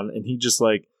later on, and he just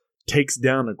takes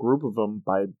down a group of them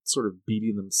by sort of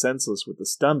beating them senseless with the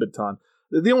stun baton.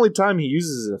 The only time he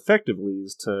uses it effectively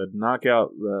is to knock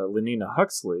out Lenina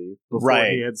Huxley before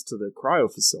he heads to the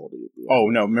cryo facility. Oh,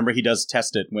 no. Remember, he does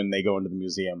test it when they go into the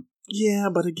museum. Yeah,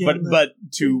 but again...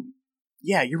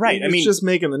 Yeah, you're right. It's just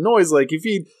making the noise.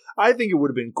 I think it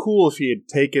would have been cool if he had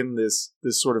taken this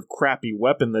sort of crappy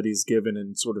weapon that he's given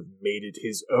and sort of made it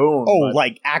his own. Oh,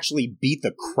 actually beat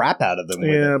the crap out of them with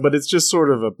it. But it's just sort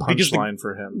of a punchline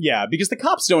for him. Yeah, because the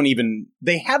cops don't even...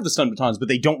 They have the stun batons, but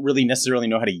they don't really necessarily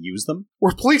know how to use them.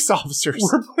 We're police officers.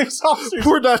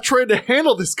 We're not trying to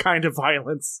handle this kind of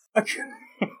violence.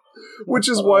 Which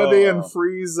is why they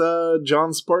unfreeze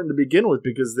John Spartan to begin with,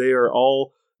 because they are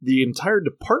all... The entire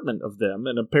department of them,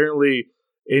 and apparently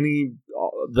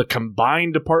the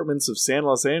combined departments of San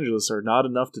Los Angeles are not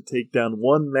enough to take down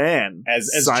one man.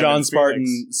 As John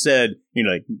Spartan said,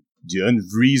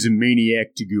 unfreeze a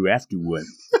maniac to go after one.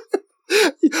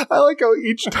 I like how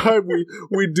each time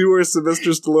we do our Sylvester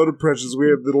Stallone impressions, we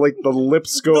have the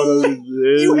lips going.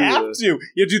 You have to.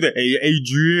 You do the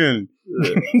Adrian.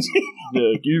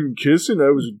 Yeah, even kissing,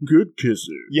 I was a good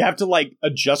kisser. You have to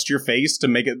adjust your face to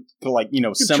make it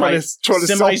try to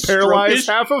self-paralyze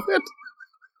half of it.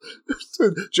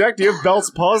 Jack, do you have Bell's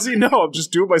palsy? No, I'm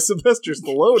just doing my Sylvester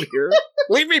Stallone here.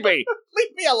 Leave me be.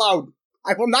 Leave me alone.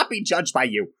 I will not be judged by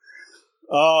you.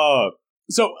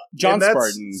 So John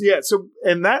Spartan. Yeah. So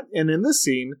and in this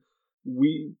scene,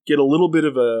 we get a little bit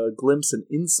of a glimpse and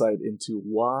insight into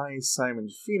why Simon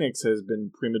Phoenix has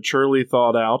been prematurely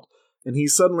thawed out. And he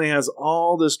suddenly has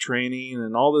all this training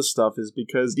and all this stuff is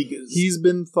because he's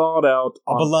been thawed out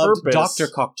on beloved purpose. Dr.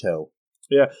 Cocteau.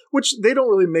 Yeah, which they don't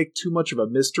really make too much of a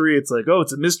mystery. It's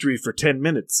it's a mystery for 10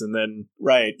 minutes, and then...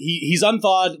 Right. He's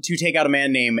unthawed to take out a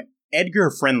man named Edgar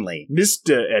Friendly.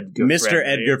 Mr.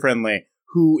 Edgar Friendly,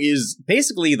 who is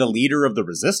basically the leader of the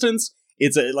Resistance.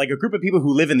 It's a group of people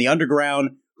who live in the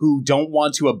underground who don't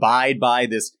want to abide by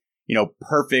this,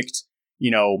 perfect,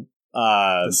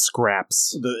 the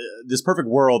scraps. This perfect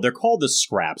world. They're called the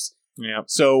scraps. Yeah.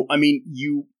 So,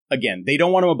 they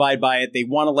don't want to abide by it. They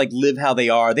want to live how they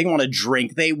are. They want to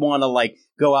drink. They want to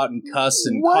go out and cuss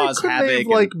and cause havoc. Why couldn't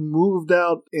they have moved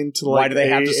out into why do they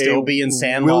have to still be in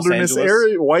San Los Angeles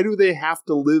area? Why do they have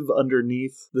to live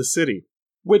underneath the city?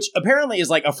 Which apparently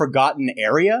is a forgotten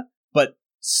area, but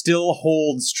still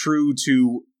holds true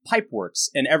to pipeworks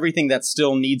and everything that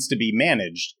still needs to be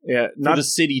managed for the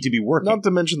city to be working. Not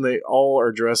to mention they all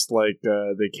are dressed like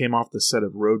they came off the set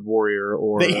of Road Warrior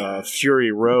or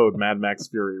Fury Road, Mad Max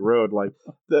Fury Road.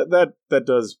 That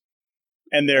does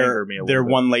anger me a little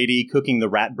bit. One lady cooking the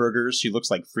rat burgers. She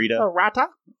looks like Frida. A rata?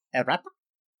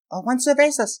 Oh, one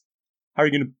cervezas. How are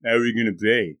you gonna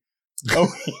pay? Oh,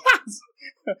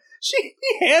 he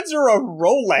hands her a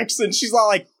Rolex, and she's all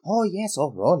like, "Oh yes,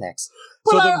 Rolex."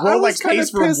 But so the Rolex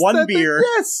pays for one beer.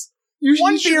 Yes, you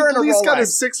beer and at least a Rolex. got a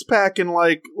 6-pack and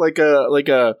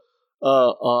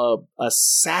a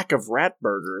sack of rat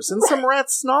burgers and some rat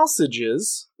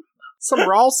sausages, some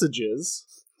sausages.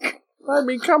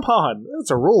 Come on,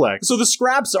 it's a Rolex. So the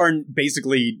scraps are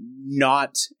basically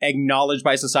not acknowledged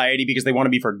by society because they want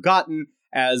to be forgotten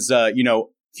as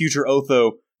future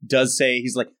Otho does say,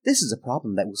 he's like, this is a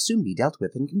problem that will soon be dealt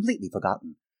with and completely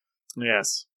forgotten.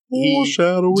 Yes.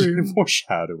 Foreshadowing.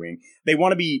 They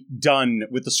want to be done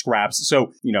with the scraps.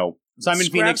 So, Simon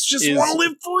Phoenix just want to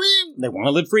live free. They want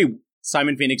to live free.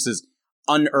 Simon Phoenix is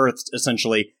unearthed,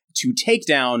 essentially, to take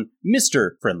down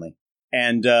Mr. Friendly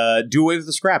and do away with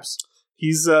the scraps.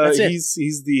 He's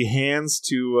the hands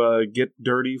to get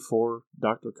dirty for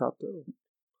Dr. Cocteau.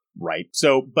 Right.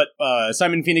 So, but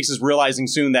Simon Phoenix is realizing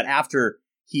soon that after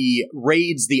he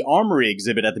raids the armory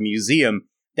exhibit at the museum,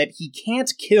 that he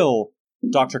can't kill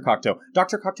Dr. Cocteau.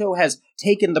 Dr. Cocteau has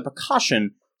taken the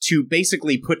precaution to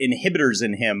basically put inhibitors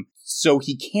in him so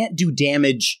he can't do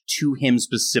damage to him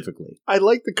specifically. I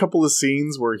like the couple of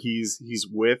scenes where he's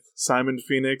with Simon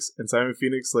Phoenix, and Simon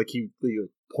Phoenix, he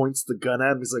points the gun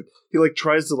at him. He's he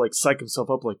tries to psych himself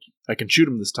up, I can shoot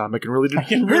him this time. I can really do it. I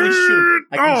can really shoot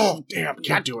him. Damn,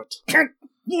 can't do it.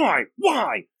 Why?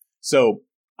 So,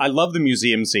 I love the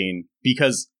museum scene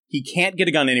because he can't get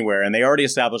a gun anywhere, and they already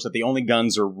established that the only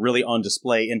guns are really on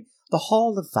display in the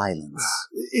Hall of Violence.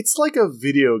 It's like a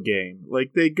video game.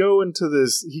 They go into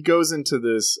this, he goes into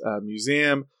this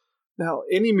museum. Now,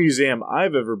 any museum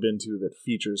I've ever been to that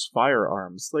features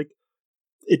firearms,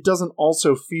 it doesn't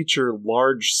also feature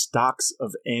large stocks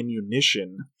of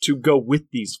ammunition to go with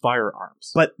these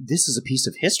firearms. But this is a piece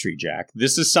of history, Jack.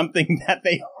 This is something that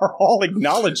they are all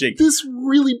acknowledging. This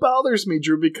really bothers me,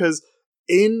 Drew, because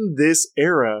in this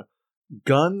era,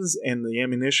 guns and the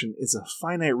ammunition is a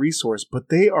finite resource, but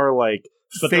they are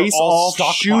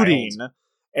face-off shooting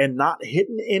and not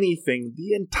hitting anything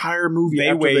the entire movie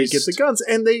after they get the guns.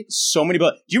 And so many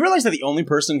bullets. Do you realize that the only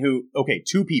person who... Okay,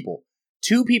 two people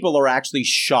are actually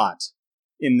shot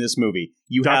in this movie.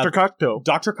 You Dr. Cocteau.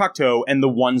 Dr. Cocteau and the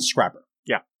one scrapper.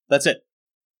 Yeah. That's it.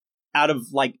 Out of,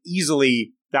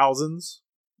 easily... Thousands?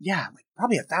 Yeah,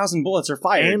 probably 1,000 bullets are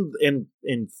fired. And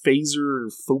phaser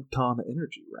photon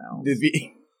energy rounds.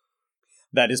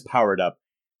 That is powered up.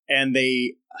 And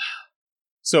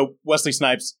so Wesley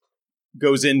Snipes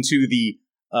goes into the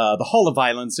Hall of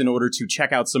Violence in order to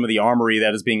check out some of the armory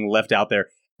that is being left out there.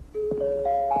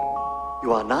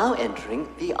 You are now entering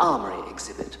the armory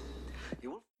exhibit.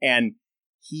 And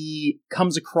he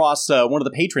comes across one of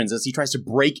the patrons as he tries to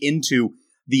break into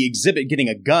the exhibit getting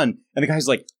a gun. And the guy's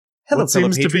like, hello, what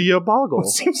seems to be your boggle? What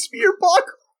seems to be your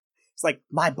boggle? It's like,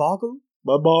 my boggle?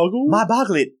 My boggle? My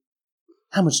boggle.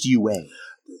 How much do you weigh?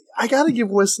 I gotta give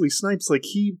Wesley Snipes,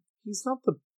 he's not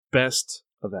the best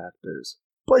of actors,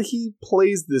 but he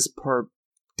plays this part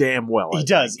damn well. He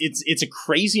does. It's a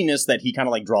craziness that he kind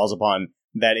of draws upon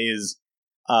that is...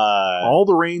 all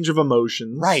the range of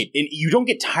emotions. Right. And you don't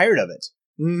get tired of it.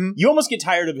 Mm-hmm. You almost get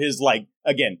tired of his,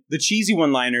 again, the cheesy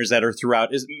one-liners that are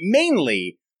throughout is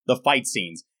mainly the fight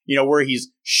scenes. Where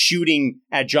he's shooting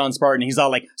at John Spartan. He's all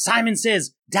like, Simon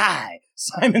says, die.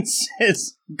 Simon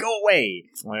says, go away.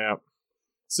 Yeah.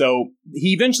 So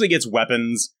he eventually gets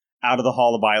weapons out of the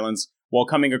Hall of Violence while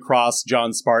coming across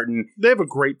John Spartan. They have a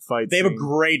great fight scene. They have a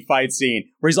great fight scene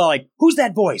where he's all like, who's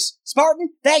that voice? Spartan?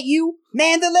 That you?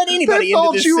 Man, they'll let anybody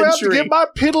into this you century. Have to get my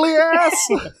piddly ass.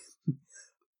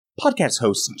 Podcast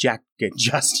host Jack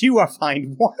Just, you are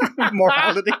fined one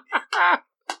morality.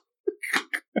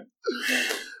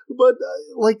 But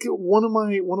one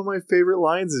of my favorite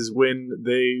lines is when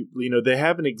they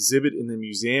have an exhibit in the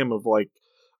museum of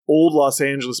old Los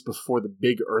Angeles before the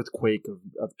big earthquake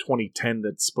of 2010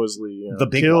 that supposedly the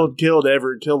big killed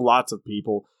lots of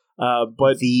people.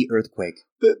 But the earthquake.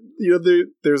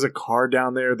 There's a car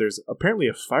down there. There's apparently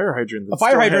a fire hydrant.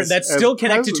 That's still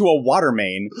connected to a water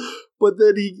main. But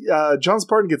then John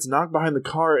Spartan gets knocked behind the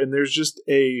car, and there's just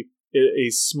a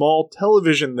small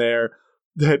television there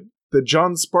that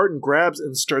John Spartan grabs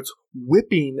and starts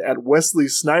whipping at Wesley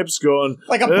Snipes, going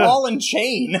like a ball and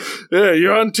chain. Yeah,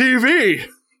 you're on TV.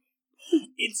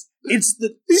 But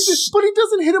he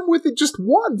doesn't hit him with it just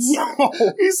once. No.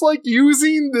 He's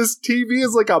using this TV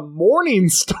as a morning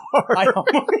star.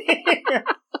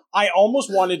 I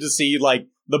almost wanted to see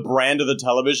the brand of the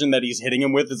television that he's hitting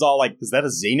him with is all is that a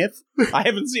Zenith? I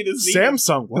haven't seen a Zenith.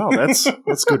 Samsung. Wow,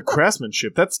 that's good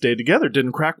craftsmanship. That stayed together,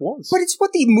 didn't crack once. But it's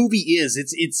what the movie is.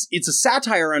 It's a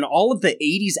satire on all of the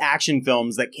 80s action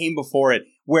films that came before it,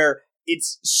 where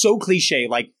it's so cliche.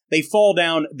 They fall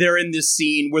down, they're in this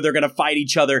scene where they're going to fight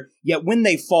each other, yet when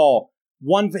they fall,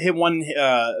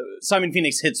 Simon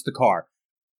Phoenix hits the car.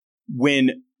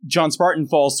 When John Spartan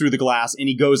falls through the glass and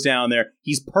he goes down there,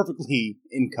 he's perfectly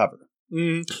in cover.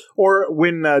 Or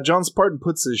when John Spartan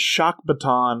puts his shock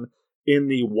baton in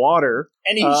the water,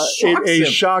 and he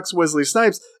shocks Wesley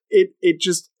Snipes, it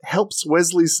just helps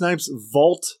Wesley Snipes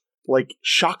vault like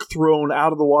shock thrown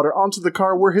out of the water onto the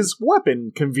car where his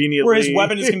weapon conveniently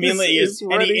is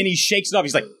and he shakes it off.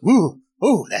 He's like, ooh,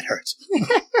 that hurts.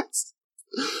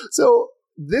 So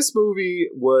this movie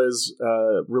was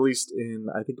released in,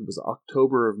 I think it was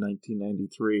October of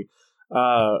 1993.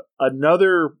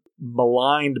 Another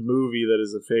maligned movie that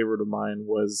is a favorite of mine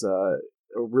was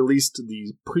released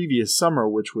the previous summer,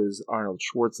 which was Arnold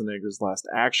Schwarzenegger's Last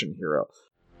Action Hero.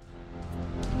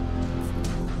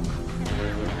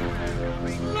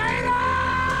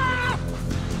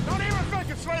 Don't even think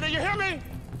it, Slater, you hear me?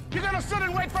 You're gonna sit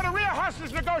and wait for the real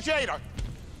hostage negotiator.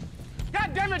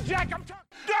 God damn it, Jack, I'm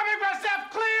driving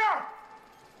myself clear!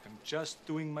 I'm just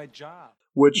doing my job.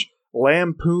 Which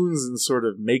lampoons and sort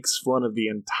of makes fun of the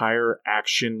entire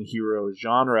action hero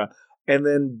genre. And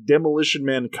then Demolition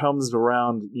Man comes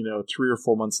around, 3 or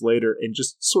 4 months later and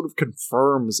just sort of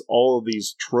confirms all of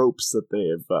these tropes that they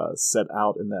have set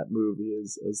out in that movie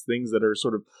as things that are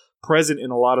sort of present in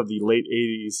a lot of the late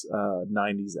 80s,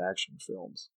 90s action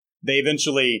films. They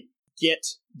eventually get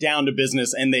down to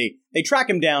business and they track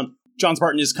him down. John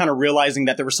Spartan is kind of realizing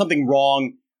that there was something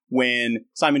wrong when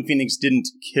Simon Phoenix didn't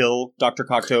kill Dr.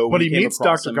 Cocteau. But he meets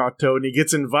Dr. Cocteau and he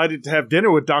gets invited to have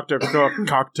dinner with Dr.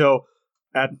 Cocteau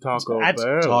at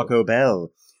Taco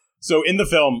Bell. So in the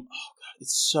film,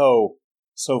 it's so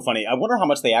funny. I wonder how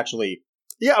much they actually...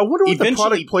 Yeah, I wonder what the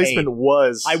product placement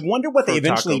was. I wonder what they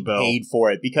eventually paid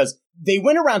for it, because they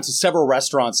went around to several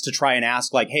restaurants to try and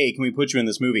ask, like, hey, can we put you in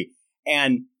this movie?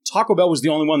 And Taco Bell was the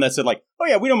only one that said, like, oh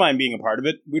yeah, we don't mind being a part of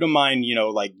it. We don't mind,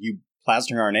 you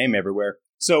plastering our name everywhere.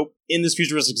 So in this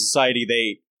futuristic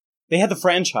society, they had the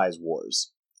franchise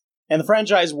wars. And the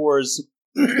franchise wars...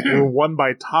 were won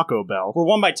by Taco Bell.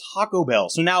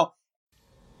 So now...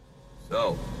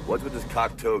 So, what's with this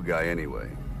Cocteau guy anyway?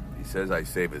 He says I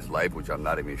saved his life, which I'm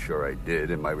not even sure I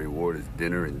did, and my reward is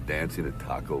dinner and dancing at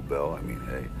Taco Bell. I mean,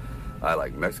 hey, I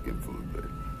like Mexican food, but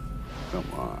come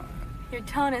on. Your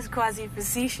tone is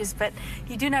quasi-facetious, but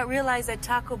you do not realize that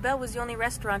Taco Bell was the only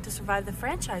restaurant to survive the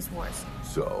franchise wars.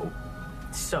 So?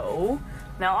 So,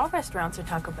 now all restaurants are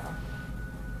Taco Bell.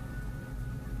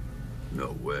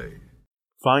 No way.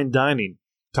 Fine dining,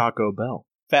 Taco Bell.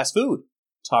 Fast food,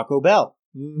 Taco Bell.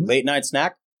 Mm-hmm. Late night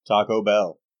snack, Taco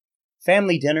Bell.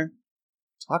 Family dinner,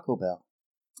 Taco Bell.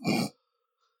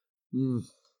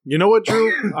 You know what,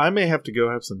 Drew? I may have to go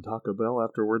have some Taco Bell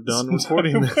after we're done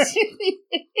recording this.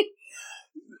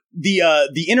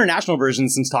 The international version,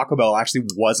 since Taco Bell actually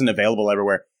wasn't available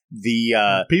everywhere,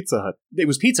 Pizza Hut. It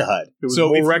was Pizza Hut. It was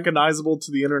more recognizable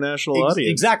to the international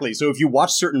audience. Exactly. So if you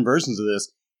watch certain versions of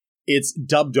this, it's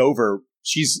dubbed over.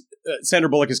 Sandra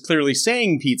Bullock is clearly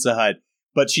saying Pizza Hut,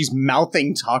 but she's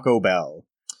mouthing Taco Bell.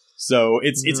 So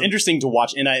it's interesting to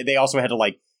watch. And they also had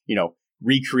to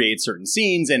recreate certain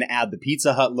scenes and add the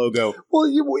Pizza Hut logo.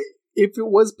 Well, if it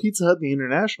was Pizza Hut in the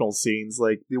international scenes,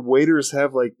 like the waiters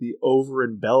have like the over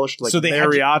embellished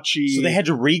mariachi. So they had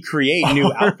to recreate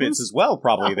new outfits as well,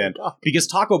 probably because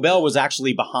Taco Bell was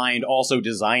actually behind also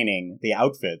designing the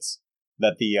outfits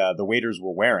that the waiters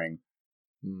were wearing.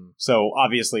 So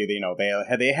obviously, they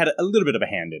had a little bit of a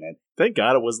hand in it. Thank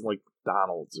God it wasn't like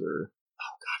McDonald's or...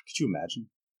 Oh God, could you imagine?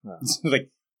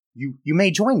 Like, you may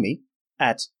join me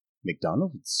at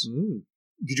McDonald's.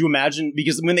 Could you imagine?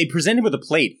 Because when they presented with a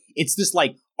plate, it's this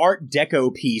like Art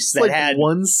Deco piece that had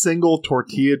one single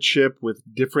tortilla chip with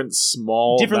different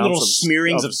little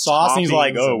smearings of sauce. And he's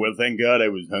like, "Oh well, thank God I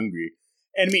was hungry."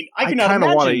 And I mean, I kind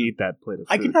of want to eat that plate of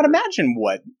food. I could not imagine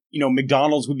what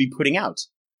McDonald's would be putting out,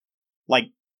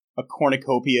 like a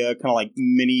cornucopia, kind of like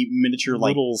miniature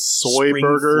like little soy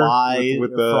burger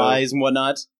with fries and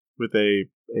whatnot, with a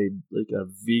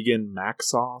vegan mac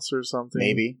sauce or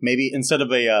something. Maybe instead of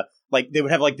they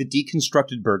would have like the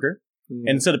deconstructed burger, and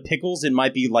instead of pickles, it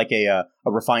might be like a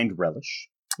refined relish.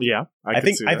 Yeah, I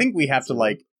think we have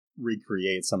to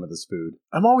recreate some of this food.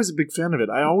 I'm always a big fan of it.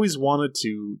 I always wanted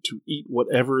to eat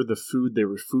whatever the food they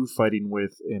were food fighting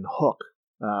with in Hook.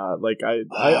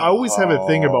 I always have a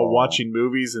thing about watching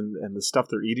movies and the stuff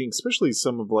they're eating, especially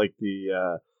some of like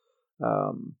the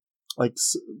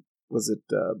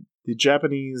the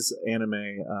Japanese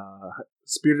anime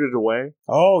Spirited Away.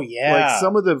 Oh yeah, like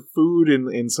some of the food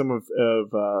in some of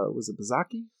was it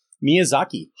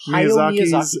Miyazaki?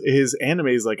 Miyazaki's his anime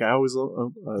is like I always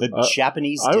the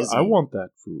Japanese. I want that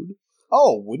food.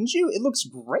 Oh, wouldn't you? It looks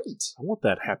great. I want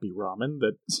that happy ramen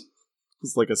that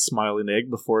was like a smiling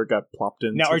egg before it got plopped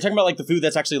in. Now, are you talking about like the food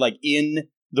that's actually like in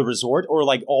the resort, or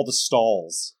like all the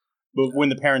stalls? But when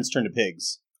the parents turn to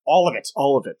pigs, all of it.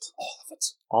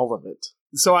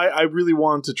 So I really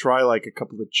wanted to try like a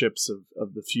couple of chips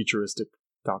of the futuristic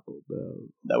Taco Bell.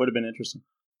 That would have been interesting.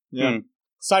 Yeah.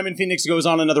 Simon Phoenix goes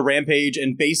on another rampage,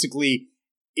 and basically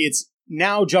it's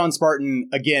now John Spartan,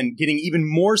 again, getting even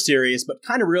more serious, but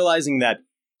kind of realizing that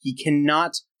he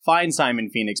cannot find Simon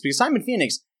Phoenix, because Simon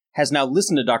Phoenix has now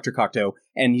listened to Dr. Cocteau,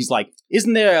 and he's like,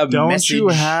 isn't there a message? Don't you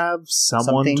have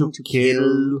someone to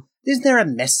kill? Isn't there a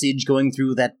message going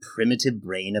through that primitive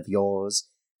brain of yours?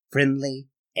 Friendly,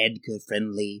 Edgar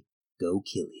Friendly, go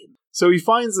kill him. So he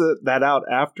finds that out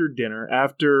after dinner,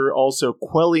 after also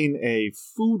quelling a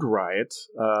food riot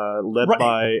led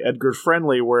by Edgar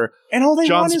Friendly, where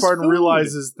John Spartan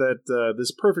realizes that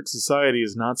this perfect society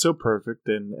is not so perfect,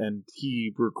 and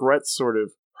he regrets sort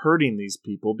of hurting these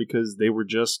people because they were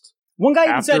just one guy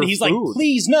even said, he's food. like,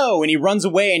 please no, and he runs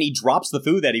away and he drops the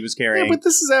food that he was carrying. Yeah, but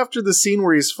this is after the scene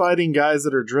where he's fighting guys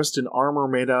that are dressed in armor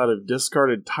made out of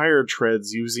discarded tire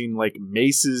treads using like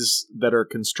maces that are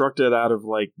constructed out of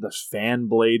like the fan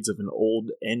blades of an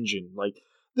old engine. Like,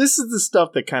 this is the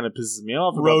stuff that kind of pisses me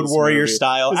off. Road Warrior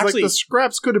style. It's actually, like the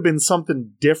scraps could have been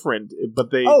something different, but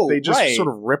they just sort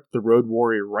of ripped the Road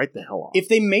Warrior right the hell off. If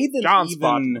they made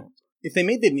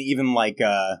them even like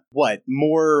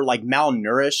more like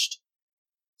malnourished,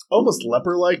 almost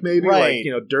leper-like, maybe, right.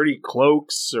 Like, dirty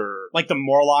cloaks, or like the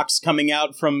Morlocks coming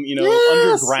out from,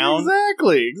 underground.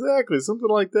 Exactly, something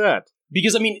like that.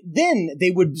 Because, I mean, then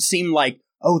they would seem like,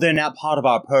 oh, they're not part of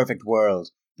our perfect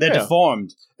world. They're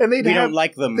deformed. And we don't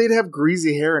like them. They'd have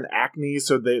greasy hair and acne,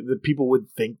 so the people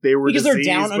would think they were because diseased,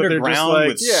 they're down underground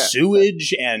with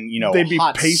sewage and, they'd be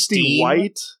hot pasty steam.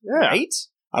 white. Yeah. Right?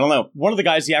 I don't know. One of the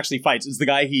guys he actually fights is the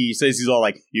guy he says he's all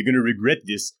like, you're going to regret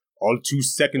this. All 2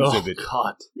 seconds of it. Oh,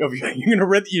 God. You're gonna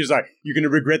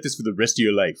regret this for the rest of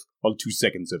your life. All 2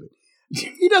 seconds of it.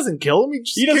 He doesn't kill him.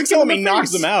 He doesn't kill him. He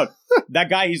knocks him out.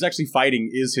 That guy he's actually fighting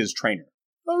is his trainer.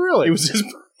 Oh, really? It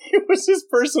was his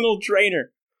personal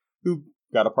trainer who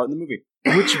got a part in the movie.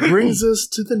 Which brings us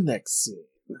to the next scene.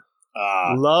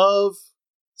 Love.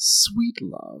 Sweet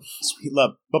love. Sweet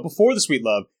love. But before the sweet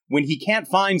love, when he can't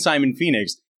find Simon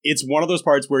Phoenix, it's one of those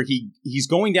parts where he's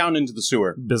going down into the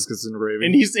sewer. Biscuits and gravy.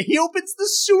 And he opens the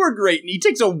sewer grate and he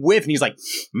takes a whiff and he's like,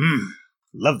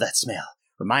 love that smell.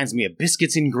 Reminds me of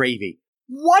biscuits and gravy.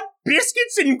 What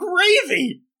biscuits and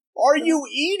gravy are you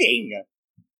eating?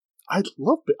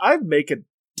 I'd make a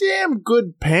damn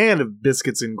good pan of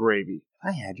biscuits and gravy.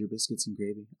 I had your biscuits and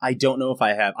gravy. I don't know if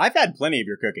I have. I've had plenty of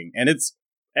your cooking, and it's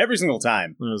every single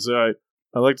time. So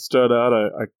I like to start out,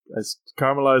 I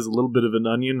caramelize a little bit of an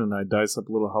onion, and I dice up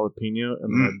a little jalapeno,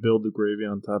 and then I build the gravy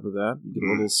on top of that. You get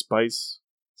a little spice.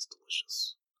 It's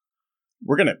delicious.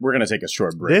 We're gonna take a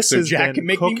short break. This so is Jack can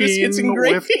make me biscuits and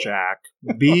gravy. With Jack.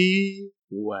 Be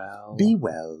well. Be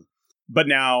well. But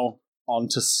now, on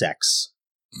to sex.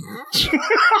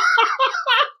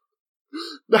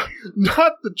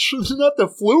 not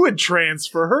the fluid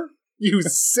transfer, you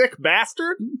sick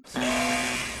bastard.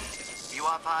 You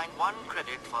are fined 1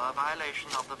 credit for a violation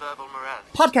of the verbal morality.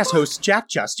 Podcast host Jack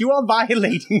Just, you are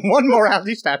violating one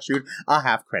morality statute, a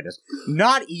half credit.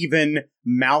 Not even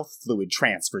mouth fluid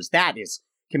transfers. That is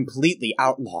completely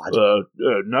outlawed.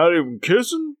 Not even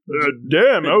kissing?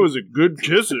 Damn, I was a good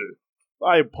kisser.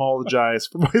 I apologize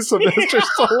for my Sylvester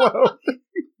Stallone.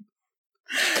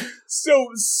 So,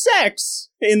 sex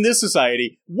in this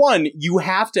society, one, you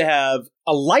have to have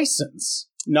a license,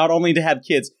 not only to have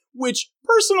kids, which,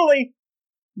 personally,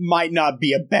 might not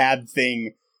be a bad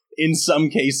thing in some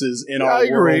cases in our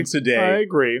world today. I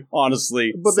agree.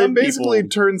 Honestly. But they basically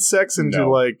turn sex into,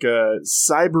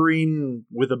 cybering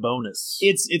with a bonus.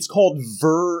 It's called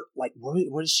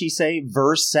what does she say?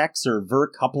 Ver-sex or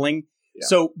ver-coupling? Yeah.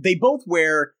 So they both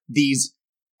wear these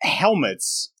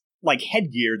helmets, like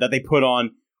headgear that they put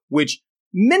on, which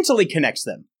mentally connects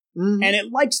them. Mm-hmm. And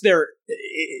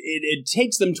it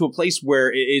takes them to a place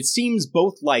where it seems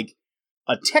both like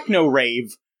a techno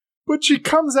rave. But she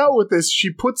comes out with this.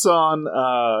 She puts on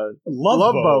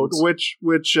Love Boat, which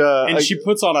and she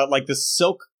puts on this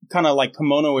silk kind of like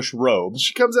kimono-ish robe.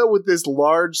 She comes out with this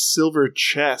large silver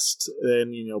chest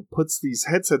and puts these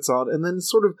headsets on, and then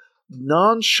sort of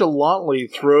nonchalantly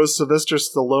throws Sylvester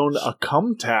Stallone a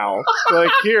cum towel.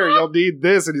 Like, here, you'll need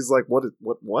this. And he's like, what?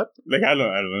 Like, I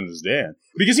don't understand.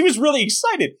 Because he was really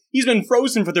excited. He's been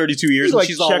frozen for 32 years.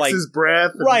 He checks his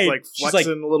breath and he's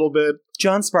flexing a little bit.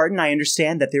 John Spartan, I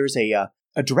understand that there's a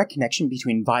direct connection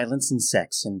between violence and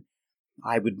sex, and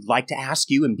I would like to ask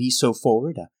you and be so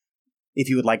forward if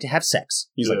you would like to have sex.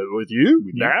 He's like, with you?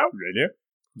 Now? Right?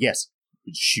 Yes.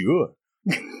 Sure.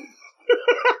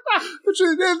 Which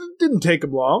it didn't take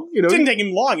him long, Didn't take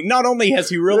him long. Not only has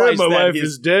he realized that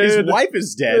his wife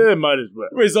is dead. Yeah, might as well.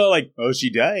 He's all like, oh,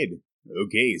 she died.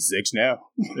 Okay, sex now.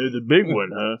 The big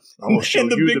one, huh? I'll show you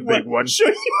the big one. Show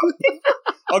you.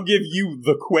 I'll give you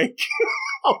the quick.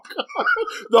 Oh, God.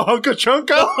 The hunka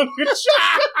chunka?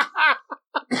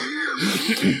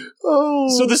 Oh.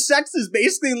 So the sex is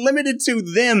basically limited to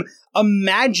them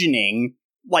imagining,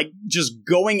 like, just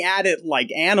going at it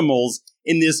like animals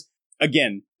in this,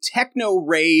 again, techno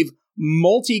rave,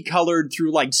 multicolored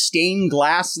through, like, stained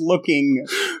glass looking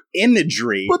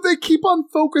imagery. But they keep on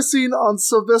focusing on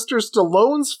Sylvester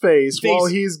Stallone's face while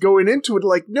he's going into it.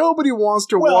 Like, nobody wants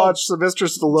to watch Sylvester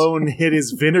Stallone hit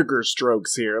his vinegar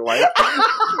strokes here. Like,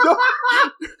 no,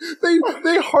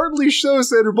 they hardly show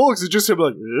Sandra Bullock. It's just him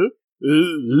like,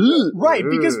 right,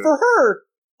 because for her,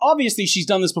 obviously she's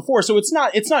done this before, so it's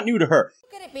not new to her.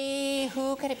 Who could it be?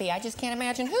 Who could it be? I just can't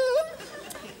imagine who.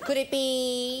 Could it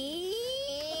be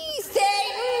Satan?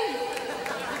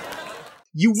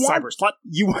 You want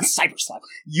Cyberslut.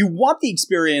 You want the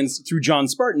experience through John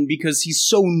Spartan because he's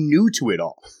so new to it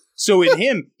all. So in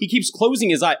him, he keeps closing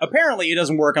his eye. Apparently, it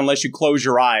doesn't work unless you close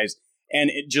your eyes and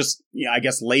it just, I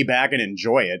guess, lay back and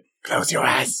enjoy it. Close your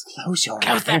eyes. Close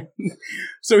them.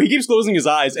 So he keeps closing his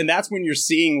eyes, and that's when you're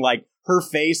seeing, like, her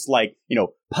face, like,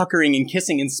 puckering and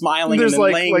kissing and smiling, there's and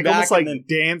then laying back. Almost like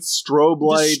dance strobe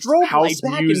lights, house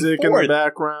music in the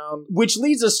background. Which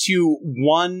leads us to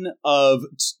one of...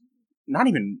 Not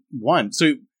even one.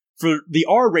 So for the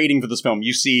R rating for this film,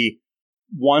 you see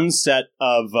one set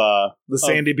of... the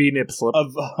Sandy B nip slip.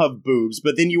 Of boobs,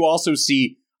 but then you also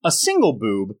see a single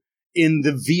boob in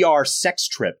the VR sex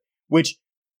trip, which...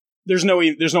 There's no way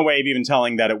of even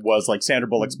telling that it was like Sandra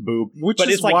Bullock's boob. Which but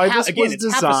is it's like why this was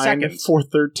designed for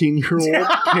 13-year-old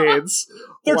kids.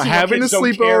 13-year-old having a kids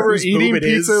don't care sleepover, whose eating boob it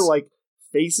pizza, is. like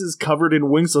faces covered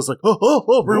in wings. So it's like,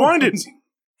 oh, rewind it.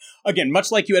 Again,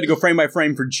 much like you had to go frame by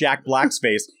frame for Jack Black's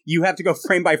face, you have to go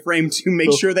frame by frame to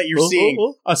make sure that you're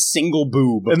seeing a single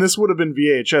boob. And this would have been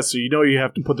VHS, so you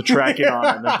have to put the tracking on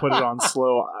and then put it on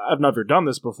slow. I've never done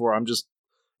this before.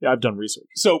 I've done research.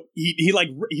 So he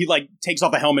takes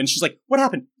off the helmet and she's like, "What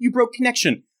happened? You broke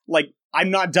connection." Like, I'm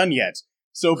not done yet.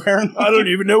 So apparently I don't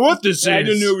even know what this is. I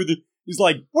don't know. He's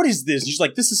like, "What is this?" And she's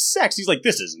like, "This is sex." He's like,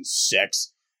 "This isn't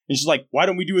sex." And she's like, "Why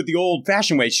don't we do it the old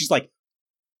fashioned way?" She's like,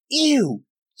 "Ew,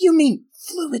 you mean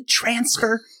fluid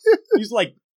transfer?" He's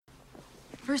like,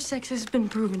 First sex has been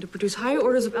proven to produce higher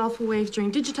orders of alpha waves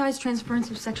during digitized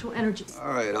transference of sexual energies.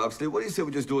 All right, Huxley, what do you say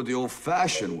we just do it the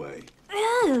old-fashioned way?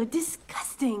 Ew,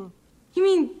 disgusting. You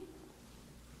mean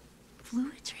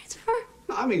fluid transfer?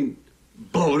 I mean,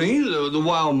 Boney, the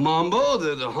wild mambo,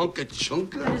 the hunka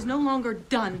chunka. That is no longer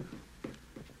done.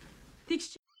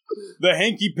 The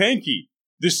hanky panky,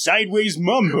 the sideways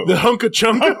mumbo, the hunka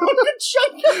chunka.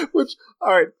 Which,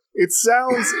 all right, it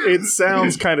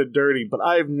sounds kind of dirty, but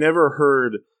I've never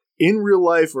heard in real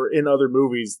life or in other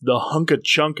movies the hunka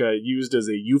chunka used as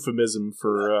a euphemism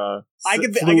for I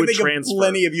can fluid think transfer. Of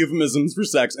plenty of euphemisms for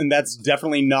sex, and that's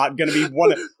definitely not going to be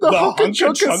one of the hunka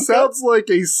chunka sounds like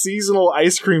a seasonal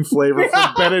ice cream flavor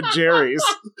from Ben & Jerry's.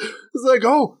 It's like,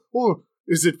 oh,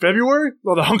 is it February?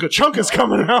 Well, the hunka chunka's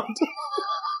coming out.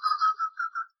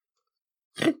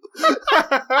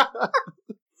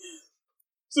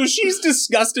 So she's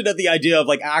disgusted at the idea of,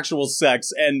 like, actual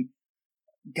sex, and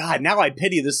God, now I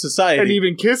pity this society. And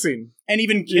even kissing. I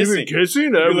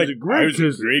was a great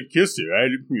kisser.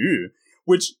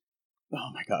 Which,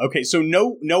 oh my God. Okay, so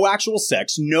no actual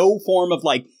sex, no form of,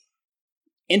 like,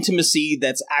 intimacy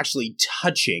that's actually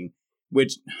touching,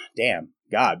 which, damn,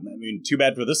 God, I mean, too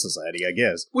bad for this society, I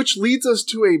guess. Which leads us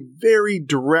to a very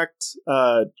direct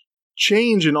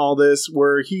change in all this,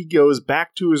 where he goes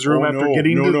back to his room after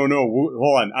getting No.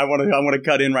 Hold on. I want to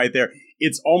cut in right there.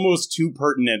 It's almost too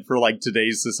pertinent for, like,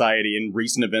 today's society and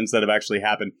recent events that have actually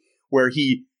happened, where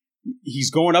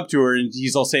he's going up to her and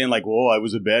he's all saying, like, "Well, I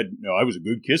was a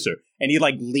good kisser," and he,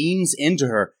 like, leans into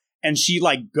her and she,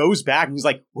 like, goes back and he's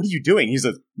like, "What are you doing?" He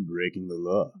says, "Breaking the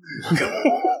law."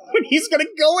 And he's gonna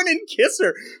go in and kiss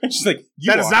her, and she's like,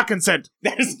 "That is not consent.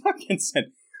 That is not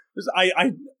consent."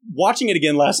 I watching it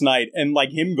again last night, and, like,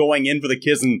 him going in for the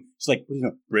kiss, and she's like,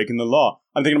 breaking the law.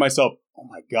 I'm thinking to myself, oh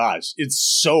my gosh, it's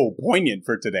so poignant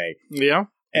for today. Yeah,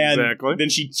 and exactly. Then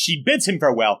she bids him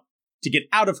farewell to get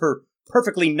out of her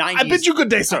perfectly 90s... I bid you good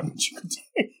day, sir.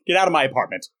 Get out of my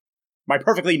apartment. My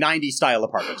perfectly 90s style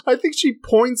apartment. I think she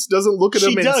points, doesn't look at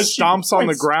him, and stomps on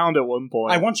the ground at one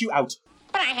point. I want you out.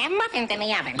 But I have muffins in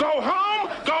the oven. Go home!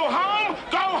 Go home!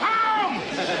 Go home!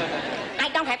 I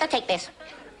don't have to take this.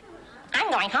 I'm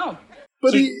going home.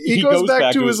 But so he goes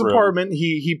back to his apartment.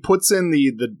 He puts in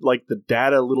the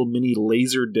data little mini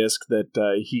laser disc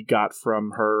that he got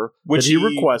from her, which he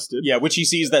requested. Yeah, which he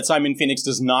sees that Simon Phoenix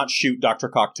does not shoot Dr.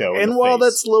 Cocteau. And while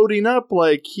that's loading up,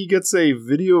 like, he gets a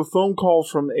video phone call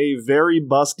from a very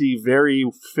busty, very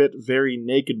fit, very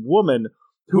naked woman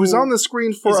who's on the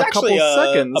screen for a couple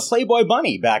seconds. A Playboy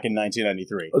bunny back in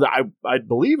 1993. I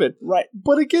believe it. Right.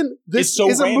 But again, this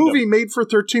is random. a movie made for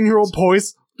 13-year-old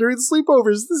boys during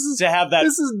sleepovers. This is to have that.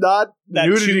 This is not that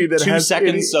nudity that two has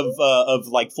seconds of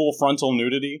like full frontal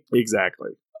nudity.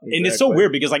 Exactly. And it's so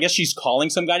weird because I guess she's calling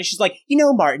some guy and she's like,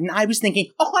 Martin, I was thinking,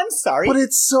 I'm sorry. But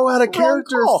it's so out of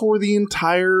character for the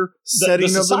entire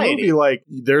setting of the movie. Like,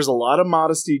 there's a lot of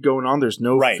modesty going on. There's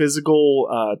no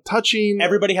physical touching.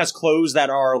 Everybody has clothes that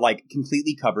are, like,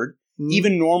 completely covered.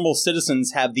 Even normal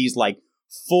citizens have these, like,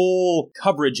 full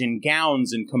coverage in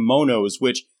gowns and kimonos,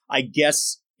 which I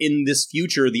guess in this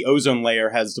future, the ozone layer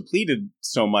has depleted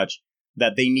so much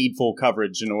that they need full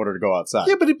coverage in order to go outside.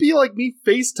 Yeah, but it'd be like me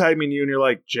FaceTiming you and you're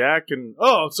like, Jack, and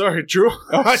sorry, Drew.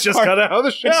 I just got out of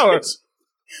the shower.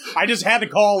 I just had to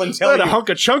call and tell you. I had a hunk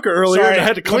of chunker earlier and I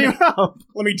had to clean it up.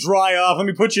 Let me dry off. Let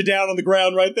me put you down on the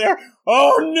ground right there.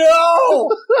 Oh, no!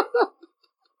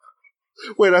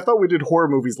 Wait, I thought we did horror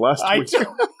movies last week.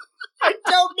 I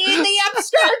don't need the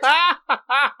upskirt!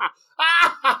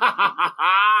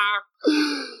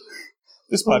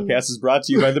 This podcast is brought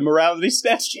to you by the Morality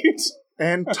Statutes.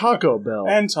 And Taco Bell.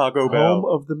 Home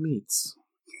of the meats.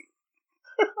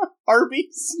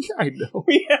 Arby's. I know.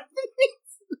 We have the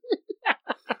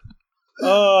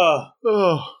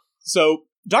meats. So,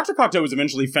 Dr. Cocteau was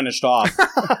eventually finished off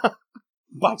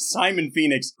by Simon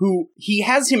Phoenix, who he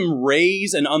has him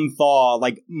raise and unthaw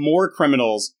like more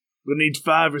criminals. We need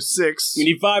 5 or 6. We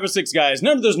need 5 or 6 guys.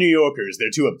 None of those New Yorkers.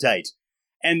 They're too uptight.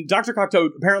 And Dr. Cocteau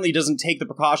apparently doesn't take the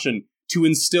precaution to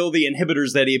instill the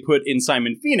inhibitors that he had put in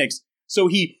Simon Phoenix. So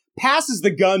he passes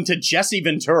the gun to Jesse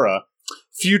Ventura.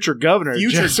 Future governor.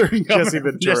 Jesse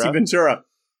Ventura. Jesse Ventura.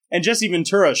 And Jesse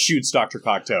Ventura shoots Dr.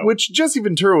 Cocteau. Which Jesse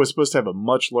Ventura was supposed to have a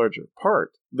much larger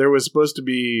part. There was supposed to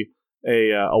be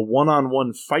a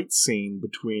one-on-one fight scene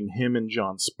between him and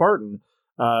John Spartan,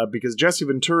 because Jesse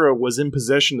Ventura was in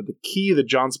possession of the key that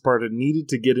John Spartan needed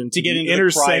to get into the inner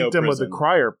sanctum of the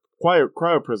cryo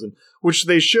prison, which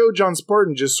they show John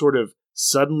Spartan just sort of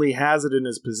suddenly has it in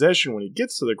his possession when he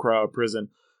gets to the cryo prison.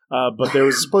 But there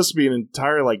was supposed to be an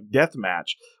entire death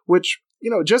match, which,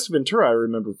 Jesse Ventura I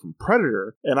remember from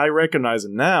Predator, and I recognize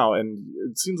him now, and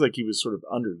it seems like he was sort of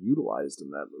underutilized in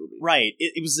that movie. Right.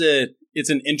 It's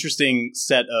an interesting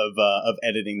set of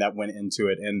editing that went into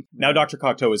it, and now Dr.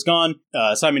 Cocteau is gone.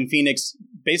 Simon Phoenix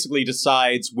basically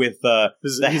decides with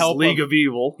his help League of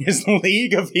Evil. His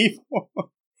League of Evil.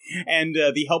 And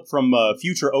the help from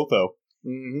future Otho.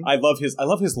 Mm-hmm. I love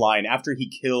his line after he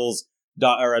kills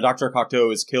Dr.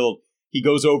 Cocteau is killed. He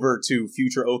goes over to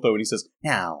future Otho and he says,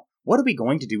 "Now, what are we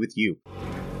going to do with you?"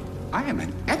 I am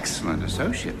an excellent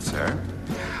associate, sir.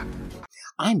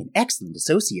 I'm an excellent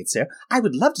associate, sir. I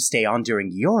would love to stay on during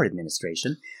your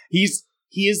administration. He is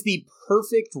the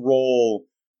perfect role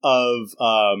of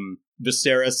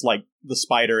Viserys, like the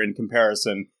spider in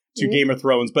comparison to Game of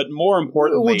Thrones, but more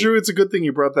importantly... Well, Drew, it's a good thing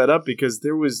you brought that up, because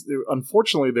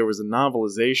unfortunately, there was a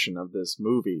novelization of this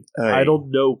movie. I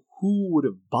don't know who would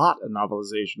have bought a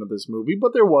novelization of this movie,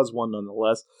 but there was one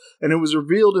nonetheless. And it was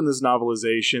revealed in this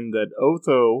novelization that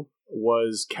Otho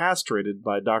was castrated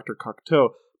by Dr. Cocteau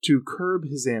to curb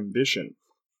his ambition.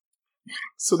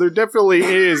 So there definitely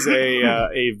is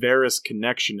a Varys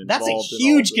connection involved. That's a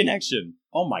huge connection.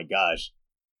 Oh my gosh.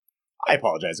 I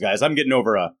apologize, guys. I'm getting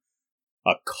over a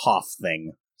cough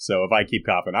thing. So if I keep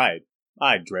coughing, I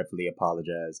dreadfully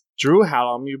apologize. Drew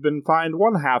Hallam, you've been fined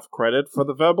 1/2 credit for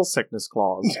the verbal sickness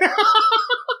clause.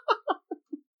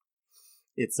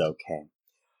 It's okay.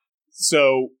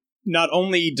 So not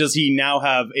only does he now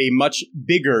have a much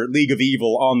bigger League of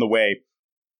Evil on the way,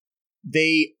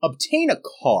 they obtain a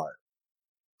car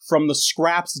from the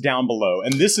scraps down below.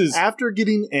 And this is... After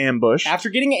getting ambushed.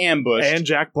 And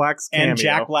Jack Black's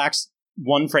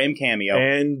one-frame cameo.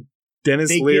 And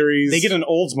Dennis Leary's... They get an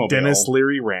Oldsmobile. Dennis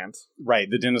Leary rant. Right,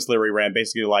 the Dennis Leary rant.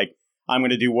 Basically like, I'm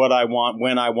going to do what I want,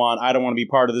 when I want. I don't want to be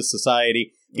part of this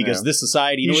society. Because this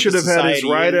society... He should have had his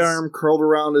right arm curled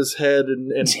around his head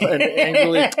and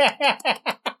angrily...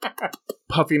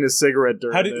 puffing a cigarette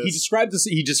during this.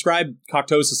 He described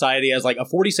Cocteau's society as like a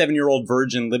 47-year-old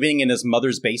virgin living in his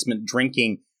mother's basement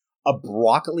drinking a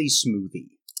broccoli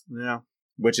smoothie. Yeah.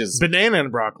 Which is... Banana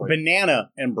and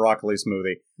broccoli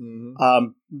smoothie. Mm-hmm.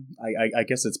 I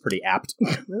guess it's pretty apt.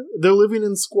 They're living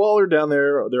in squalor down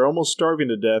there. They're almost starving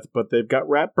to death, but they've got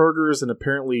rat burgers and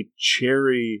apparently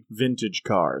cherry vintage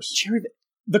cars.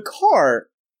 The car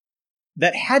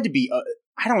that had to be...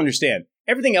 I don't understand.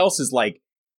 Everything else is like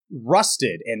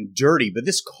rusted and dirty, but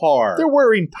this car... They're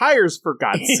wearing tires, for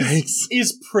God's sakes.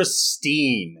 ...is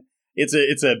pristine. It's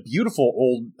a beautiful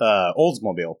old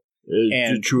Oldsmobile.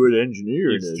 And Detroit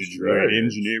engineer. It's Detroit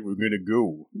engineer. We're gonna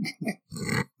go.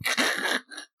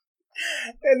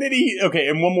 And then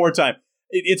and one more time.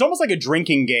 It's almost like a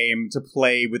drinking game to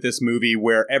play with this movie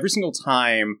where every single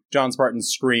time John Spartan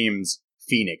screams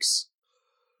Phoenix,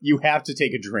 you have to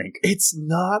take a drink. It's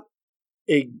not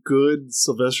a good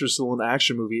Sylvester Stallone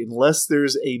action movie unless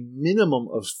there's a minimum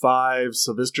of 5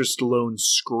 Sylvester Stallone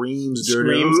screams as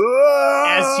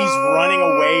he's running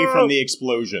away from the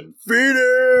explosion.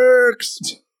 Phoenix!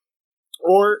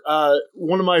 Or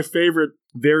one of my favorite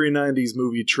very 90s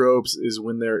movie tropes is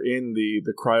when they're in the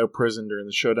cryo prison during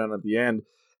the showdown at the end,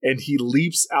 and he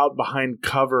leaps out behind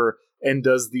cover and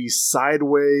does the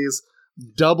sideways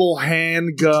double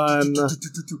handgun.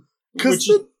 Because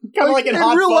kind of like in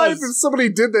Hot real Fuzz. life, if somebody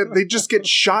did that, they just get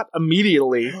shot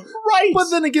immediately. Right. But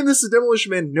then again, this is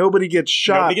Demolition Man. Nobody gets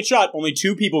shot. Nobody gets shot. Only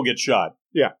 2 people get shot.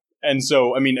 Yeah. And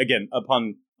so, I mean, again,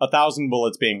 upon 1,000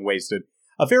 bullets being wasted,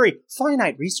 a very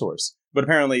finite resource. But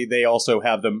apparently they also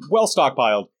have them well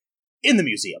stockpiled in the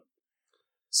museum.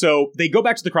 So they go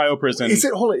back to the cryo prison. Is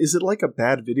it like a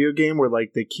bad video game where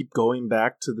like they keep going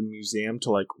back to the museum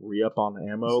to like re-up on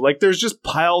ammo? Like there's just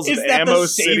piles of ammo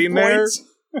sitting there.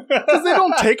 Because they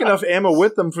don't take enough ammo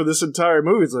with them for this entire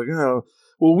movie. It's like, oh,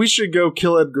 well, we should go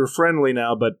kill Edgar Friendly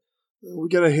now, but we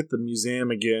gotta hit the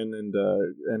museum again and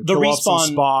the kill off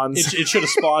some spawns. It should have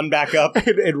spawned back up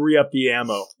and re-up the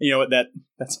ammo. You know what?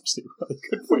 That's actually a really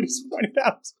good way to point it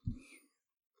out.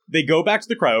 They go back to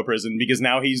the cryo prison because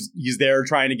now he's there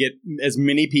trying to get as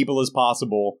many people as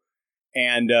possible.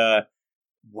 And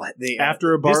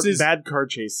after bad car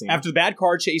chase scene. After the bad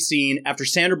car chase scene, after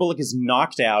Sandra Bullock is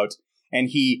knocked out, and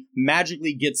he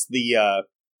magically gets the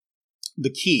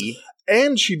key.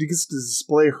 And she gets to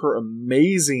display her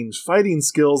amazing fighting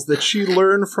skills that she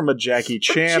learned from a Jackie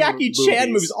Chan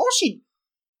Chan movies.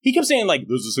 He kept saying, like,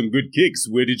 those are some good kicks.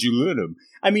 Where did you learn them?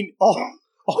 I mean,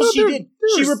 she did.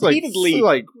 She repeatedly...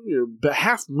 Like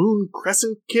half moon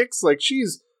crescent kicks. Like,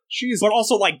 she's... But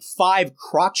also, like, 5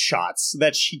 crotch shots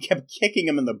that she kept kicking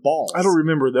him in the balls. I don't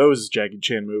remember those Jackie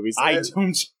Chan movies. I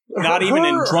don't... Not even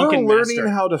in Drunken Master.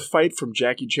 Learning how to fight from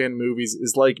Jackie Chan movies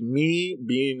is like me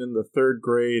being in the 3rd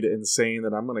grade and saying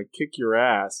that I'm going to kick your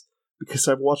ass because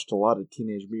I've watched a lot of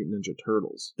Teenage Mutant Ninja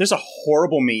Turtles. There's a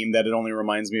horrible meme that it only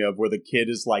reminds me of where the kid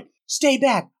is like, "Stay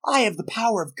back! I have the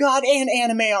power of God and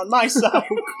anime on my side."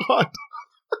 Oh, God.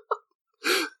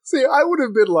 See, I would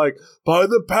have been like, by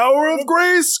the power of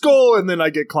Grayskull, and then I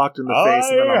get clocked in the face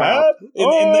and then I'm out.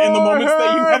 In the moments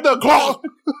that you have the clock.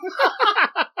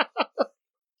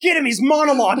 Get him, he's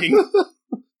monologuing.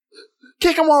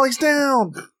 Kick him while he's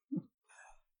down.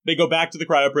 They go back to the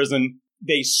cryo prison.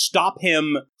 They stop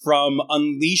him from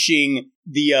unleashing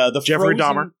the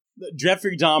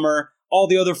Jeffrey Dahmer, all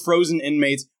the other frozen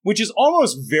inmates, which is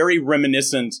almost very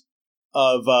reminiscent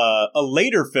of a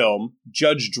later film,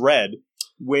 Judge Dredd,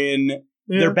 when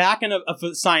they're back in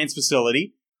a science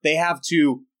facility. They have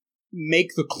to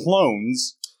make the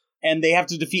clones, and they have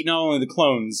to defeat not only the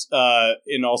clones,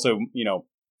 and also,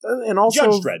 and also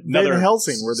Judge Dredd, Van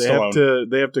Helsing, where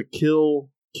they have to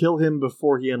kill him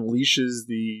before he unleashes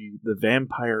the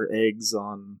vampire eggs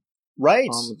on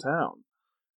the town.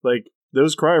 Like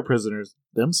those cryo prisoners,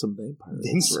 them some vampire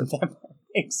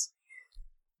eggs.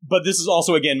 But this is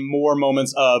also again more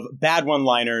moments of bad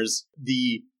one-liners.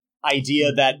 The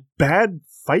idea that bad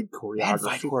fight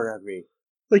choreography.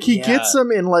 Like, he gets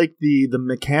them in, like, the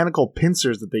mechanical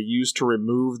pincers that they use to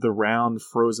remove the round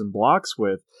frozen blocks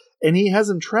with, and he has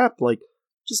them trapped. Like,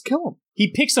 just kill him.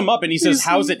 He picks them up and he says,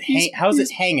 how's it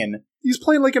hanging? He's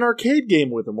playing like an arcade game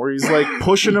with him, where he's, like,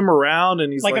 pushing him around,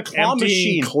 and he's, like a claw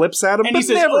machine clips at him, and but he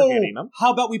says, never hitting him.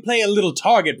 How about we play a little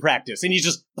target practice? And he's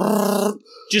just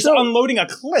unloading a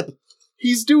clip.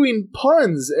 He's doing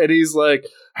puns, and he's like,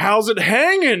 how's it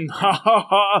hanging? Ha ha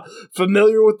ha.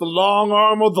 Familiar with the long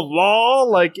arm of the law?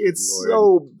 Like, it's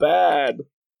so bad.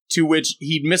 To which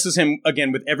he misses him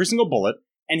again with every single bullet,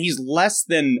 and he's less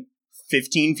than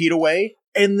 15 feet away.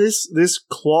 And this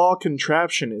claw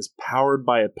contraption is powered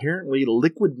by apparently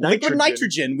liquid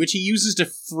nitrogen. Which he uses to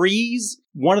freeze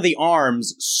one of the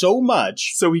arms so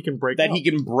much so he can break he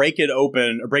can break it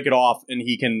open or break it off, and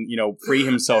he can free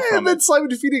himself from it. And then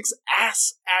Simon Phoenix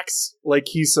acts like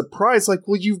he's surprised. Like,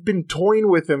 well, you've been toying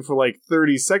with him for like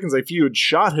 30 seconds. Like, if you had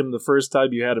shot him the first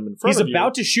time you had him in front of you. He's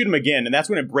about to shoot him again, and that's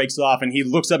when it breaks off. And he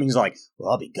looks up and he's like,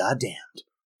 "Well, I'll be goddamned."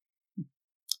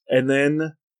 And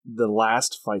then the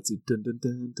last fight scene. Dun dun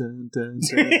dun dun dun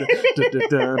dun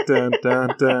dun dun dun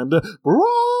dun dun.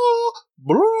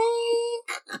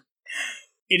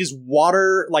 It is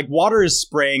water, like water is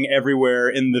spraying everywhere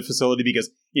in the facility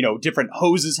because different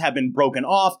hoses have been broken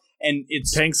off, and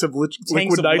it's tanks of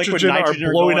liquid nitrogen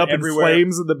are blowing up everywhere. In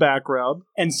flames in the background.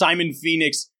 And Simon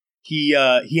Phoenix, he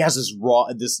has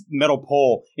this metal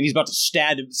pole, and he's about to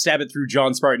stab it through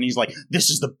John Spartan. He's like, "This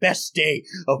is the best day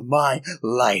of my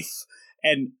life."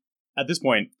 And at this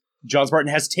point, John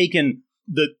Spartan has taken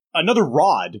another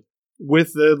rod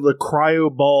with the cryo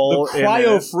ball, the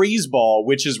cryo freeze ball,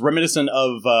 which is reminiscent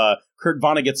of Kurt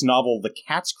Vonnegut's novel *The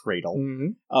Cat's Cradle*.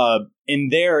 Mm-hmm. In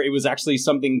there, it was actually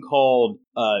something called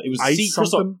it was Ice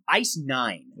crystal Ice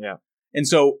 9. Yeah. And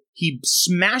so he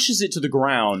smashes it to the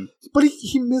ground. But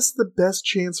he missed the best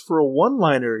chance for a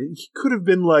one-liner. He could have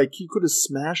been like, he could have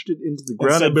smashed it into the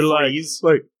ground and been like,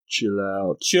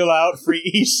 chill out,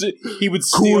 freeze. He would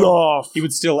cool off. He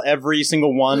would steal every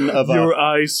single one of You're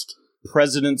iced.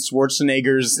 President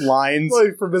Schwarzenegger's lines.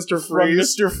 Like for Mr.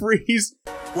 Freeze. From Mr. Freeze.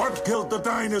 What killed the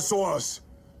dinosaurs?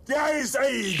 The Ice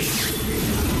Age!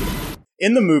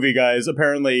 In the movie, guys,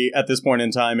 apparently at this point in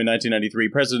time in 1993,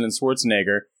 President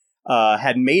Schwarzenegger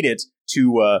had made it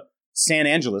to San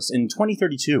Angeles in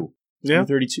 2032. Yeah.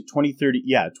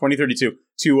 2032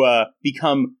 to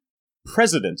become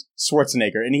President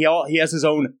Schwarzenegger. And he has his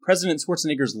own President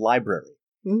Schwarzenegger's library.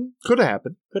 Mm-hmm. Could have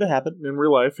happened. In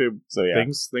real life.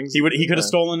 Things. He could have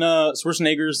stolen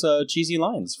Schwarzenegger's cheesy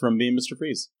lines from being Mr.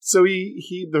 Freeze. So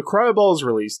the cryo ball is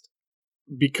released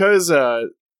because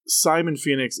Simon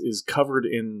Phoenix is covered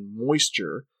in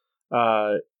moisture.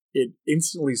 It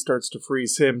instantly starts to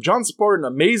freeze him. John Spartan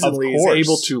amazingly is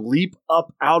able to leap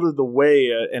up out of the way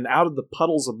and out of the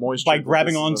puddles of moisture by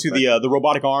grabbing onto the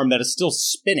robotic arm that is still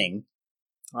spinning.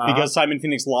 Because Simon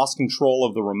Phoenix lost control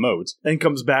of the remote. And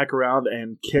comes back around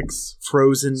and kicks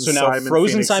frozen Simon Phoenix. So now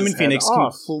frozen Simon Phoenix,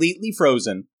 completely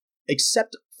frozen,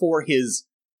 except for his,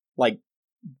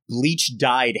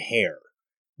 bleach-dyed hair,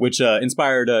 which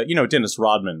inspired, Dennis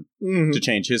Rodman to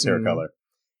change his hair color.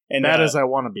 And Bad as I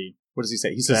want to be. What does he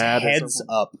say? He says, heads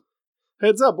up.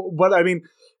 Heads up. But, I mean,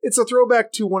 it's a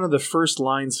throwback to one of the first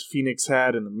lines Phoenix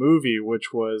had in the movie,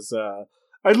 which was...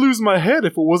 I'd lose my head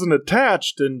if it wasn't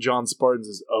attached. And John Spartan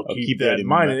says, keep that in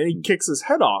mind. And then he kicks his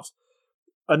head off.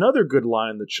 Another good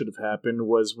line that should have happened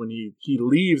was when he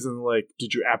leaves and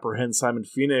did you apprehend Simon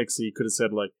Phoenix? He could have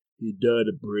said he died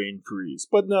of brain freeze.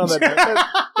 But no,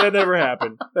 that never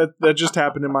happened. That just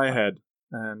happened in my head.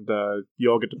 And you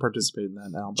all get to participate in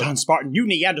that now. John Spartan, you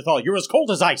Neanderthal, you're as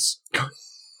cold as ice.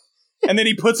 And then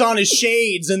he puts on his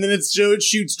shades and then it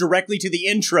shoots directly to the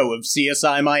intro of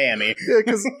CSI Miami. Yeah,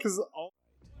 because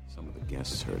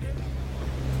guests heard it.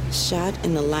 Shot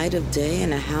in the light of day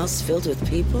in a house filled with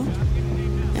people?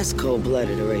 That's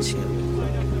cold-blooded, Horatio.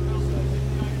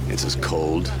 It's as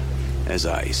cold as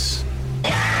ice.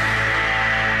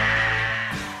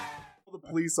 All the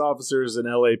police officers in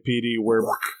LAPD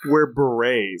wear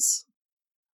berets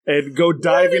and go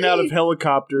diving out of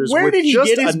helicopters with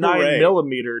just a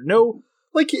 9mm. No,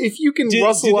 if you can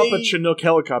rustle up a Chinook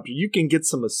helicopter, you can get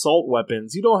some assault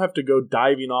weapons. You don't have to go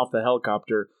diving off the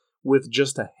helicopter with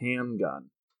just a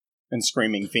handgun. And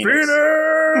screaming Phoenix!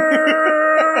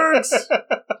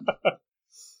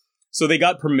 So they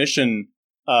got permission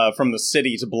from the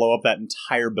city to blow up that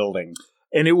entire building.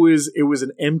 And it was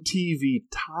an MTV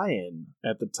tie-in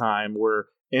at the time where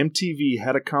MTV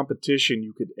had a competition.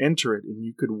 You could enter it and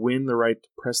you could win the right to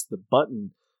press the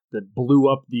button that blew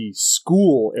up the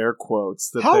school, air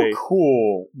quotes. How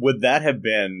cool would that have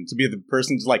been to be the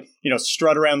person to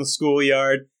strut around the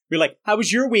schoolyard? Be like, how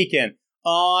was your weekend?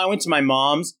 Oh, I went to my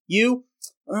mom's. You?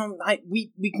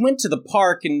 We went to the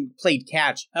park and played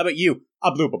catch. How about you? I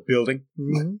blew up a building.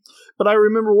 Mm-hmm. But I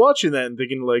remember watching that and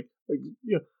thinking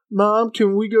Mom,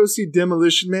 can we go see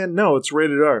Demolition Man? No, it's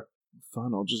rated R.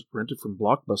 Fine, I'll just rent it from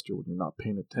Blockbuster when you're not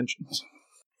paying attention.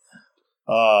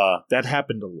 That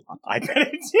happened a lot. I bet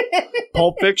it did.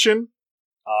 Pulp Fiction.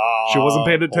 She wasn't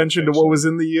paying attention to what was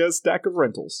in the stack of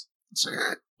rentals.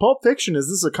 Pulp Fiction, is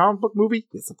this a comic book movie?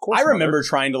 Yes, of course. I remember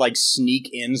trying to sneak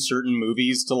in certain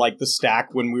movies to the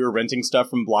stack when we were renting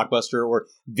stuff from Blockbuster or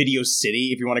Video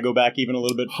City, if you want to go back even a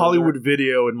little bit further. Hollywood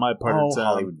Video in my part of town.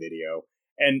 Hollywood Video.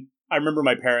 And I remember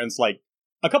my parents,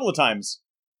 a couple of times,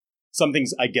 some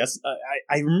things, I guess,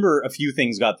 I remember a few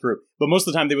things got through, but most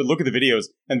of the time they would look at the videos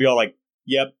and be all like,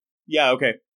 yep, yeah,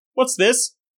 okay. What's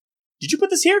this? Did you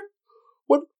put this here?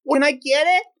 What Can I get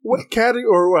it? What category,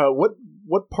 or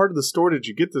what part of the store did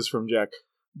you get this from, Jack?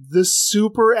 The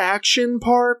super action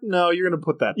part? No, you're going to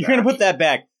put that back. You're going to put that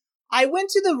back. I went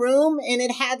to the room and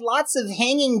it had lots of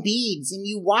hanging beads and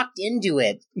you walked into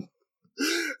it.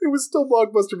 It was still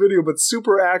Blockbuster Video, but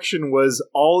super action was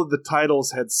all of the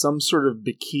titles had some sort of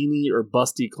bikini or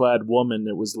busty clad woman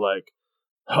that was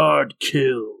hard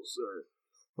kills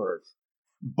or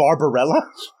Barbarella?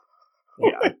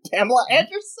 Yeah. Pamela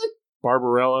Anderson?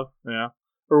 Barbarella, yeah.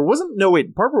 Or wasn't... No,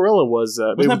 wait. Barbarella was...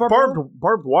 Wasn't that Barbarella?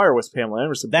 Barbed Wire was Pamela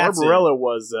Anderson. That's Barbarella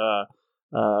was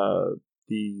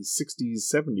the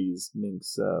 60s, 70s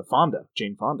minx Fonda,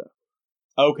 Jane Fonda.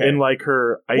 Okay. In like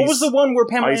her ice... What was the one where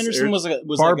Pamela Anderson was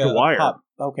Barbed like a Wire. cop?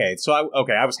 Okay, so I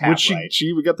was half Which right.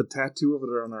 she got the tattoo of it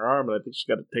on her arm, and I think she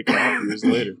got it taken off years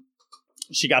later.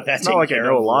 She got that It's not like I taken know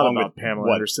care a of lot along about with, Pamela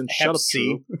what, Anderson. Hep Shut up,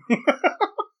 C? Drew.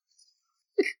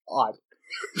 Odd.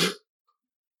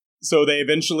 So they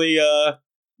eventually,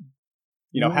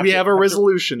 we have a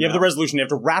resolution. You have the resolution. You have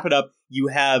to wrap it up. You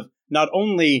have not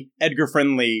only Edgar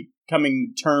Friendly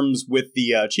coming terms with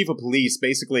the chief of police,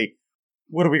 basically,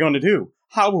 what are we going to do?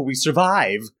 How will we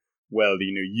survive? Well,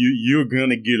 you're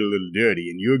going to get a little dirty,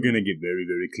 and you're going to get very,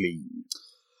 very clean.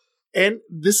 And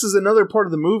this is another part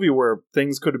of the movie where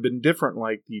things could have been different,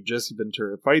 like the Jesse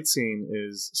Ventura fight scene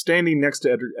is standing next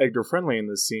to Edgar Friendly in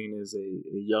this scene is a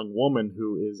young woman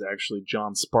who is actually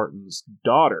John Spartan's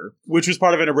daughter. Which was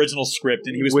part of an original script,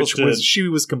 and he was she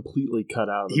was completely cut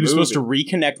out of the He was movie. supposed to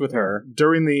reconnect with her.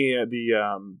 During the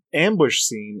ambush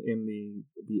scene in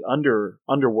the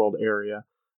underworld area,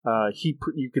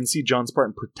 you can see John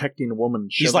Spartan protecting a woman.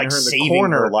 He's like her in the saving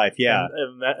corner. her life, yeah.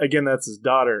 And that, again, that's his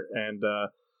daughter. And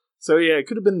so, yeah, it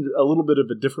could have been a little bit of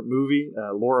a different movie.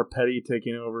 Laura Petty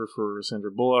taking over for Sandra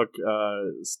Bullock.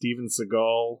 Steven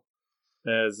Seagal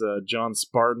as John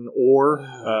Spartan or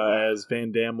as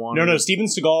Van Damme wanted. No, Steven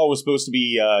Seagal was supposed to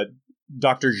be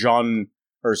Dr.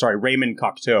 Raymond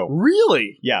Cocteau.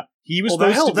 Really? Yeah. He was well, the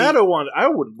supposed hell to be... I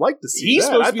would like to see He's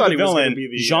that. supposed I to thought be the he was villain. Be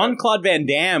the, Jean-Claude Van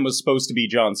Damme was supposed to be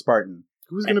John Spartan.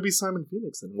 Who was going to be Simon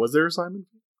Phoenix then? Was there a Simon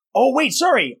Phoenix? Oh, wait,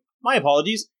 sorry. My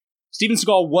apologies. Steven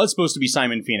Seagal was supposed to be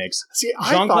Simon Phoenix. See,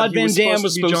 Jean-Claude Van Damme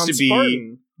was supposed to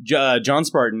be John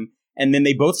Spartan, and then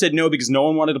they both said no because no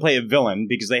one wanted to play a villain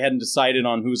because they hadn't decided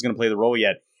on who was going to play the role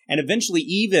yet. And eventually,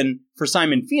 even for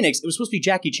Simon Phoenix, it was supposed to be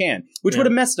Jackie Chan, which would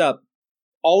have messed up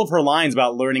all of her lines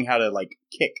about learning how to, like,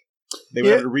 kick. They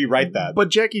would have to rewrite that. But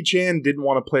Jackie Chan didn't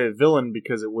want to play a villain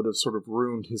because it would have sort of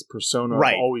ruined his persona of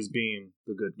always being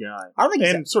the good guy. I don't think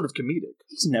and sort of comedic.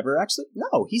 He's never actually...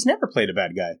 No, he's never played a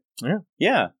bad guy. Yeah.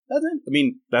 Yeah. I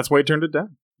mean... That's why he turned it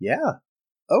down. Yeah.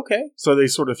 Okay. So they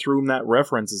sort of threw him that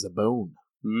reference as a bone.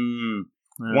 Yeah.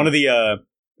 One of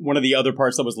the other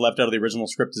parts that was left out of the original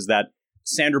script is that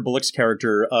Sandra Bullock's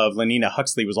character of Lenina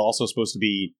Huxley was also supposed to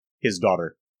be his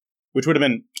daughter, which would have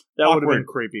been would have been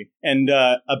creepy and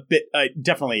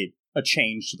definitely a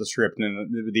change to the script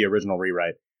in the original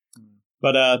rewrite.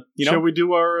 But shall we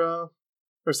do our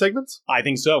segments? I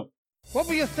think so. What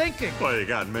were you thinking? Well, you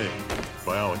got me.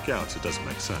 By all accounts, it doesn't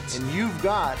make sense. And you've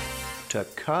got to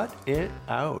cut it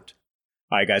out.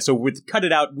 All right, guys, so with Cut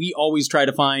It Out, we always try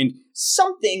to find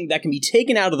something that can be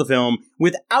taken out of the film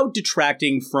without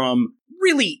detracting from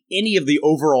really any of the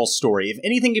overall story. If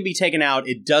anything can be taken out,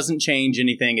 it doesn't change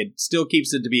anything. It still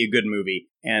keeps it to be a good movie.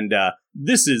 And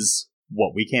this is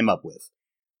what we came up with.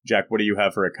 Jack, what do you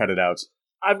have for a Cut It Out?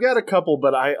 I've got a couple,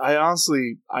 but I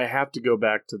honestly, I have to go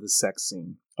back to the sex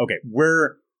scene. Okay,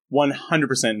 we're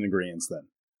 100% in agreement then.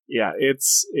 Yeah,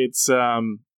 it's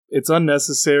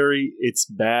unnecessary, it's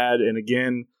bad, and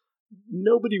again,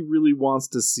 nobody really wants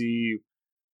to see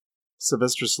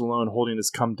Sylvester Stallone holding his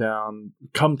cum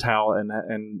towel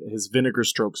and his vinegar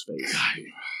strokes face.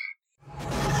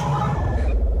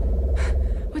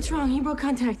 What's wrong? He broke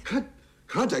contact.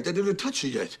 Contact? I didn't touch you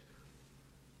yet.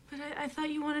 But I thought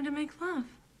you wanted to make love.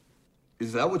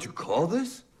 Is that what you call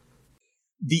this?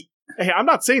 Hey, I'm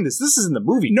not saying this. This is in the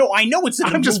movie. No, I know it's in the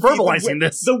movie. I'm just verbalizing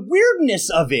this. The weirdness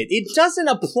of it doesn't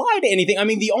apply to anything. I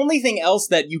mean, the only thing else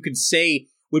that you could say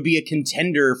would be a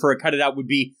contender for a Cut It Out would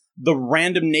be the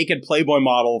random naked Playboy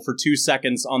model for 2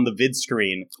 seconds on the vid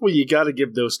screen. Well, you got to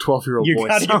give those 12-year-old boys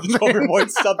something. You got to give the 12-year-old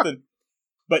boys something.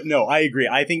 But no, I agree.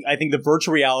 I think the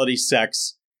virtual reality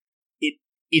sex,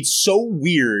 it's so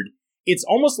weird. It's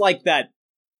almost like that.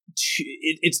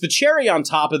 It's the cherry on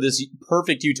top of this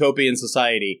perfect utopian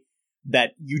society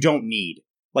that you don't need.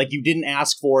 Like, you didn't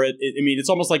ask for it. I mean, it's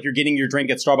almost like you're getting your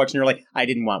drink at Starbucks and you're like, I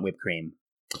didn't want whipped cream.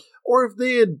 Or if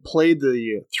they had played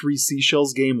the Three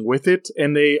Seashells game with it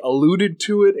and they alluded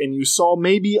to it and you saw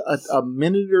maybe a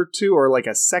minute or two or like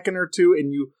a second or two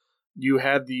and you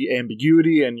had the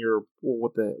ambiguity and you're, well,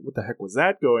 what the heck was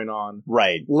that going on?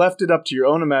 Right. Left it up to your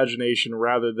own imagination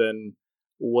rather than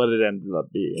what it ended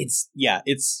up being. It's a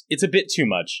bit too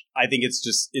much. I think it's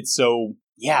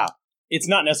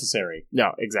not necessary.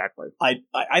 No, exactly. I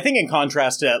think in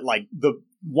contrast to like the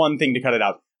one thing to cut it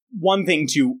out, one thing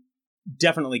to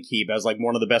definitely keep as like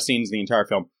one of the best scenes in the entire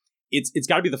film, it's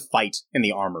got to be the fight in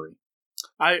the armory.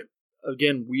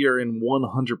 again, we are in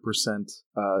 100%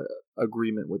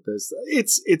 agreement with this.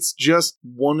 It's just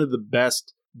one of the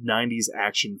best 90s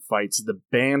action fights. The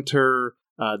banter,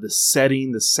 the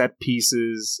setting, the set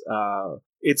pieces,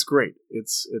 it's great.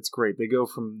 It's great. They go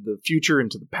from the future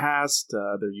into the past.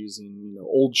 They're using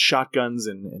old shotguns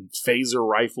and phaser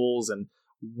rifles and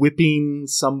whipping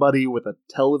somebody with a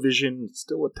television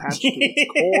still attached to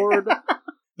its cord.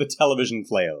 The television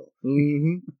flail.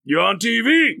 Mm-hmm. You're on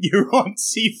TV. You're on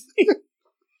TV.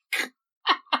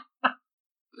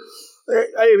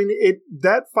 I mean,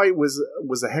 that fight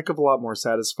was a heck of a lot more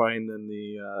satisfying than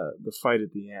the fight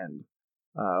at the end,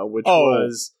 which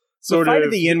was sort the fight of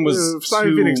at the end was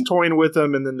Simon Phoenix toying with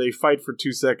them, and then they fight for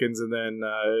 2 seconds, and then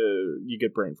you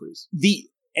get brain freeze.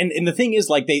 And the thing is,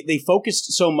 like, they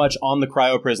focused so much on the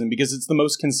cryo prison because it's the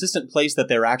most consistent place that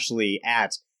they're actually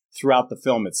at throughout the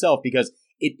film itself, because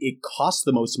it costs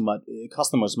the most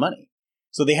money.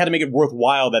 So they had to make it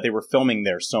worthwhile that they were filming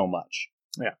there so much.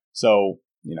 Yeah. So,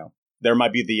 there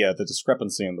might be the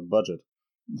discrepancy in the budget.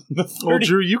 Well,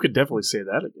 Drew, you could definitely say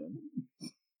that again.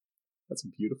 That's a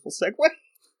beautiful segue.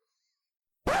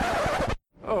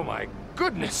 Oh my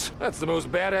goodness, that's the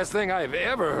most badass thing I've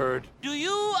ever heard. Do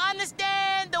you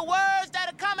understand the words that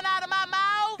are coming out of my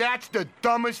mouth? That's the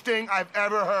dumbest thing I've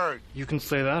ever heard. You can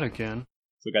say that again.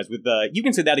 So guys, with You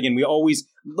Can Say That Again, we always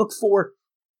look for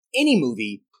any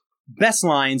movie, best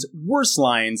lines, worst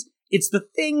lines. It's the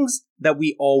things that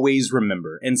we always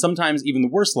remember. And sometimes even the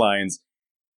worst lines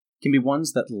can be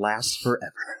ones that last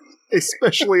forever.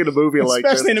 Especially in a movie like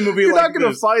this. Especially in a movie You're like not going to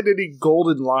this. find any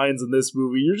golden lines in this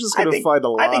movie. You're just going to find a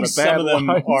lot of bad lines. I think some of them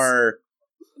are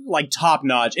like top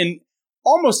notch, and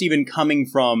almost even coming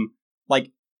from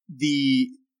like the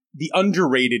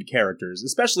underrated characters,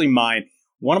 especially mine.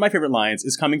 One of my favorite lines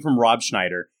is coming from Rob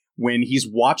Schneider when he's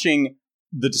watching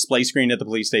the display screen at the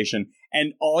police station,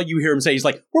 and all you hear him say is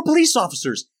like, "We're police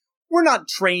officers. We're not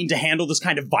trained to handle this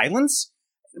kind of violence."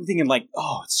 I'm thinking like,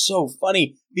 oh, it's so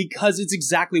funny because it's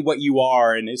exactly what you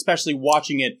are, and especially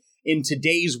watching it in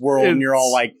today's world, and you're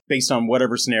all like, based on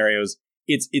whatever scenarios,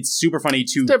 it's super funny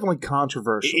to. It's definitely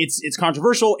controversial. It's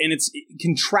controversial, and it's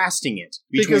contrasting it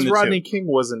between because the Rodney two. King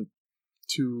wasn't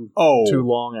too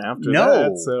long after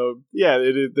that. So yeah,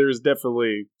 there's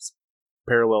definitely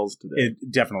parallels to that.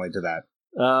 Definitely to that.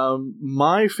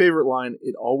 My favorite line,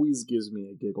 it always gives me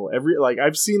a giggle.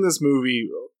 I've seen this movie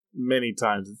many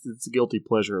times. It's a guilty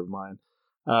pleasure of mine.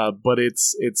 But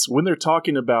it's when they're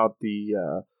talking about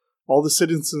all the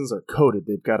citizens are coded.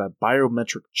 They've got a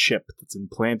biometric chip that's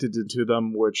implanted into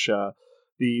them, which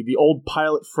the old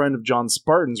pilot friend of John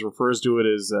Spartan's refers to it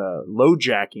as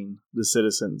low-jacking the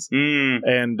citizens.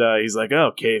 And he's like,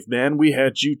 "Oh, caveman, we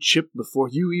had you chipped before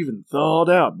you even thawed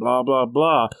out, blah, blah,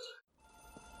 blah."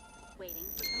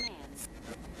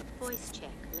 Voice check,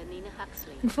 Lenina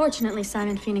Huxley. Unfortunately,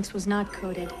 Simon Phoenix was not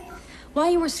coded.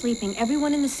 While you were sleeping,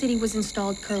 everyone in the city was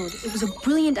installed code. It was a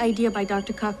brilliant idea by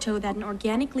Dr. Cocteau that an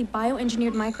organically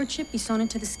bioengineered microchip be sewn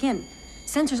into the skin.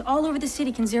 Sensors all over the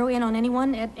city can zero in on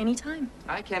anyone at any time.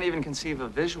 I can't even conceive a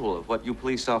visual of what you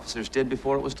police officers did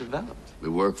before it was developed. We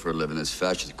work for a living. This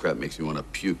fascist crap makes me want to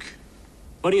puke.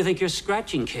 What do you think you're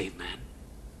scratching, caveman?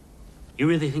 You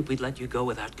really think we'd let you go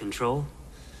without control?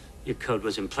 Your code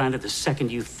was implanted the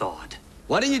second you thawed.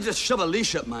 Why didn't you just shove a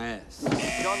leash up my ass?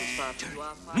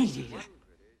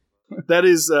 That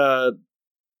is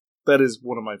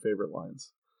one of my favorite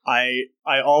lines. I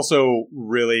also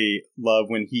really love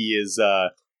when he is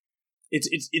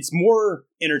it's more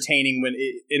entertaining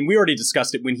and we already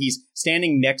discussed it when he's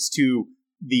standing next to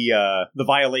the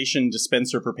violation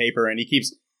dispenser for paper, and he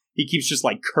keeps just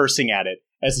like cursing at it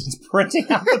as he's printing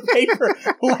out the paper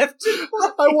left and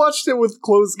right. I watched it with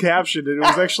closed caption, and it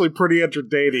was actually pretty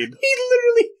entertaining.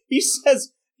 He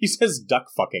says duck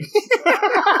fucking.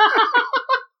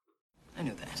 I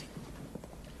knew that.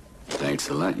 Thanks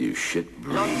a lot, you shit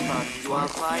brain. You are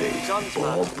fine. John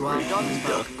Spark, you are John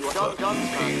Spark. John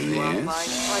Spark, you are fine.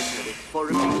 Twice credit for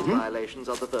repeated violations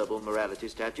of the verbal morality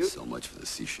statute. So much for the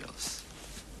seashells.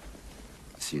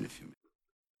 See you in a few minutes.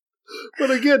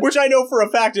 But again, which I know for a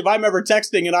fact, if I'm ever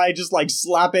texting and I just like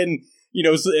slap in,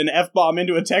 an F-bomb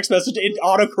into a text message, it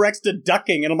autocorrects to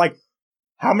ducking, and I'm like,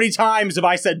 how many times have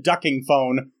I said ducking,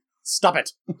 phone? Stop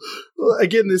it. Well,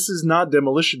 again, this is not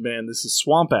Demolition Man. This is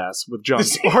Swamp Ass with John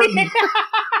Spartan.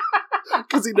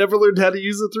 Because he never learned how to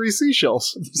use the 3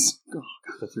 seashells. Oh,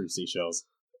 God, the 3 seashells.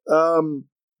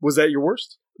 Was that your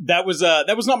worst? That was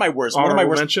not my worst. Honorable One of my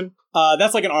worst mention?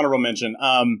 That's like an honorable mention.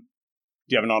 Do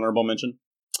you have an honorable mention?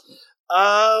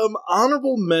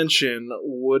 Honorable mention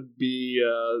would be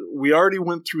we already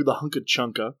went through the Hunka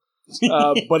Chunka.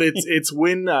 But it's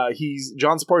when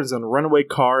John Spartan's in a runaway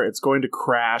car. It's going to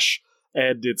crash.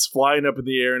 And it's flying up in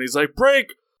the air, and he's like,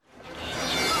 "Break!"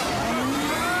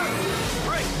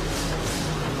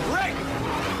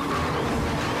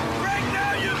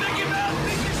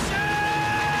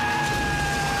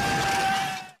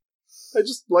 I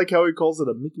just like how he calls it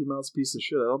a Mickey Mouse piece of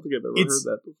shit. I don't think I've ever heard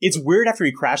that before. It's weird after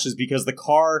he crashes because the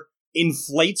car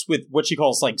inflates with what she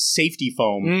calls like safety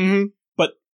foam. Mm-hmm.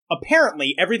 But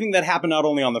apparently everything that happened not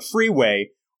only on the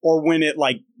freeway or when it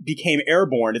like became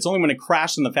airborne, it's only when it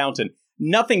crashed in the fountain.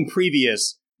 Nothing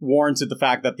previous warranted the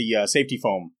fact that the safety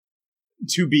foam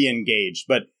to be engaged.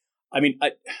 But I mean,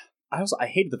 I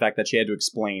hated the fact that she had to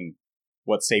explain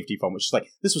what safety foam was. She's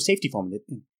like, this was safety foam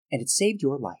and it saved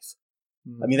your life.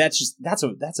 I mean, that's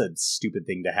a stupid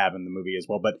thing to have in the movie as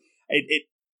well. But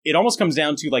it almost comes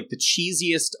down to like the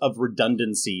cheesiest of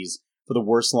redundancies for the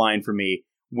worst line for me.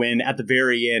 When at the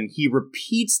very end he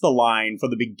repeats the line from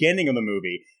the beginning of the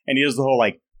movie, and he does the whole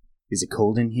like, "Is it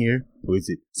cold in here? Or is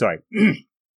it? Sorry,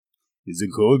 is it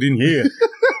cold in here?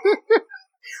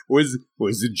 or is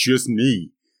it just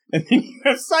me?" And then you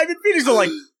have Simon Phoenix like,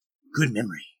 "Good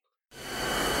memory."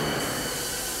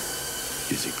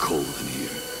 Is it cold in here?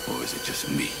 Or is it just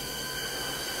me?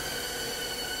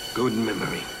 Good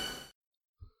memory.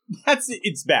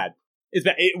 It's bad. It's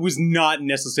bad. It was not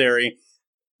necessary.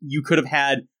 You could have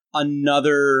had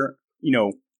another,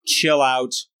 chill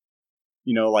out,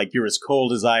 like you're as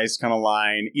cold as ice kind of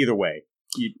line. Either way.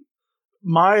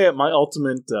 My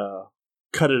ultimate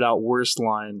cut it out worst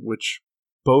line, which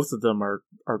both of them are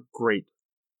great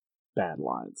bad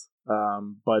lines.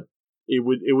 But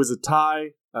it was a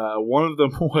tie. One of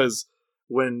them was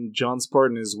when John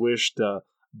Spartan is wished,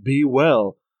 "Be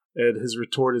well," and his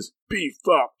retort is, "Be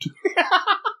fucked."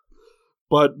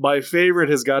 But my favorite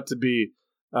has got to be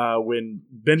when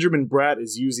Benjamin Bratt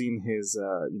is using his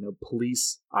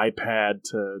police iPad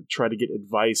to try to get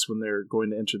advice when they're going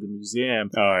to enter the museum.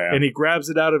 Oh, yeah. And he grabs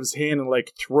it out of his hand and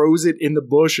like throws it in the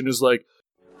bush and is like,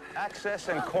 "Access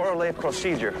and correlate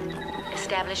procedure.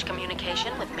 Establish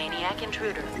communication with maniac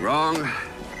intruder." Wrong.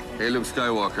 Hey, Luke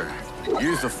Skywalker.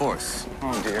 Use the Force.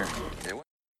 Oh, dear.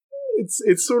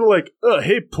 It's sort of like,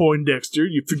 "Hey, Poindexter,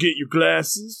 you forget your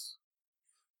glasses?"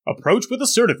 Approach with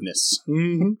assertiveness.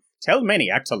 Mm-hmm. Tell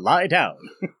Maniac to lie down.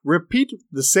 Repeat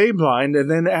the same line and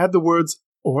then add the words,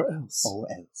 "or else." Or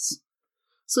else.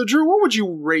 So, Drew, what would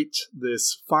you rate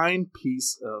this fine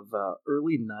piece of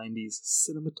early 90s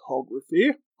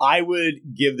cinematography? I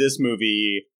would give this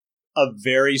movie a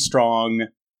very strong...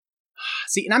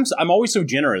 See, and I'm always so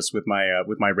generous with my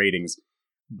ratings,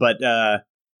 but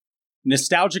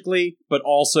nostalgically, but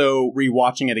also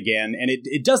rewatching it again, and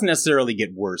it doesn't necessarily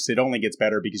get worse. It only gets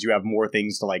better because you have more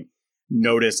things to like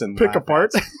notice and pick apart,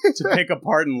 to pick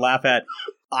apart and laugh at.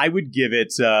 I would give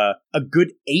it a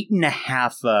good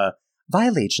 8.5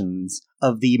 violations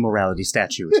of the morality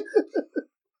statute.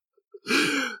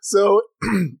 So,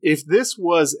 if this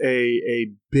was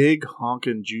a big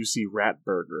honkin' juicy rat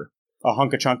burger. A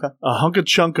hunka-chunka? A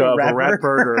hunka-chunka of a rat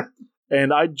burger.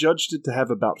 And I judged it to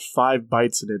have about 5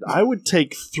 bites in it. I would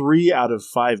take 3 out of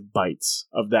 5 bites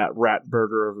of that rat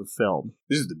burger of a film.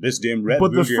 This is the best damn rat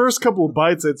burger. But the first couple of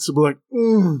bites, I'd be like,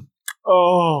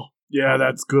 oh, yeah,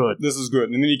 that's good. This is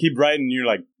good. And then you keep biting and you're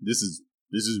like, this is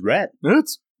rat.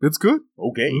 It's good.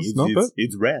 Okay, it's not bad.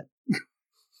 It's rat.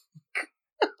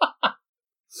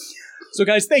 So,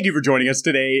 guys, thank you for joining us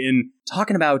today in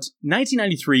talking about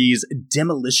 1993's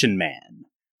Demolition Man,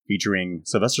 featuring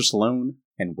Sylvester Stallone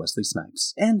and Wesley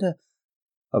Snipes, and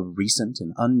a recent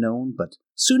and unknown but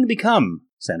soon to become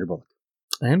Sandra Bullock.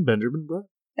 And Benjamin Bratt.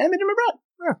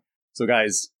 Yeah. So,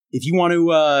 guys, if you want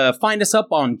to find us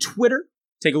up on Twitter,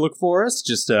 take a look for us.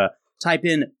 Just type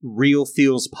in Real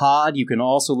Feels Pod. You can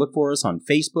also look for us on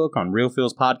Facebook, on Real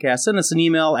Feels Podcast. Send us an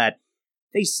email at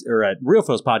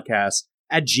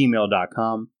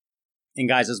realfeelspodcast@gmail.com. And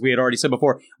guys, as we had already said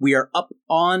before, we are up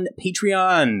on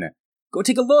Patreon. Go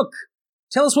take a look.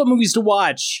 Tell us what movies to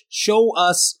watch. Show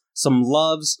us some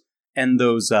loves and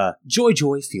those joy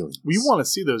feelings. We want to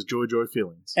see those joy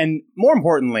feelings. And more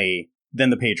importantly than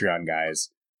the Patreon, guys,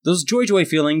 those joy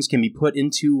feelings can be put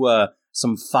into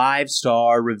some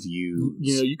 5-star reviews.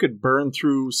 You could burn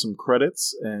through some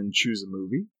credits and choose a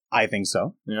movie. I think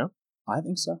so. Yeah. I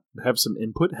think so. Have some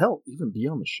input. Hell, even be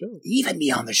on the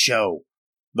show.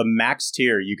 The max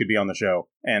tier, you could be on the show.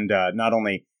 And not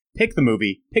only pick the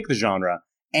movie, pick the genre,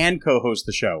 and co-host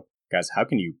the show. Guys, how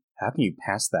can you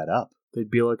pass that up? They'd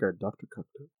be like our Dr.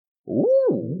 Cocktail.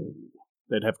 Ooh.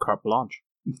 They'd have carte blanche.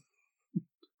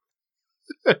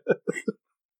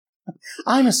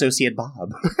 I'm Associate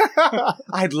Bob.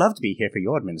 I'd love to be here for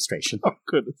your administration. Oh,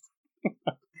 goodness.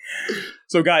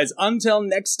 So, guys, until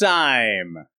next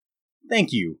time,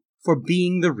 thank you for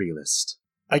being the realist.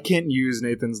 I can't use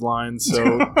Nathan's lines,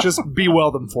 so just be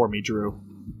well them for me, Drew.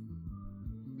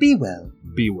 Be well.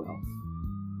 Be well.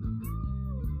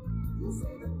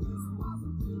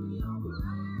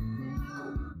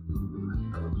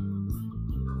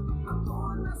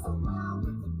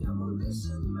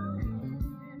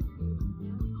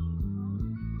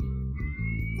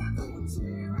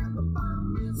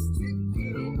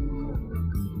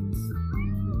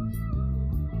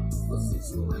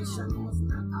 Situation was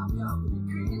not of your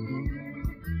making.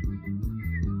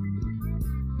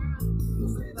 You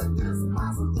say that this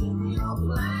wasn't in your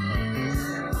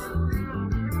plan.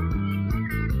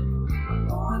 I'm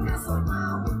going mess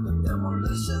around with the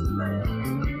Demolition Man.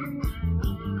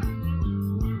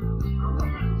 I'm a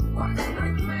fucking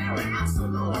nightmare and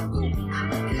absolute. I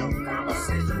kill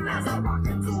conversation as I rock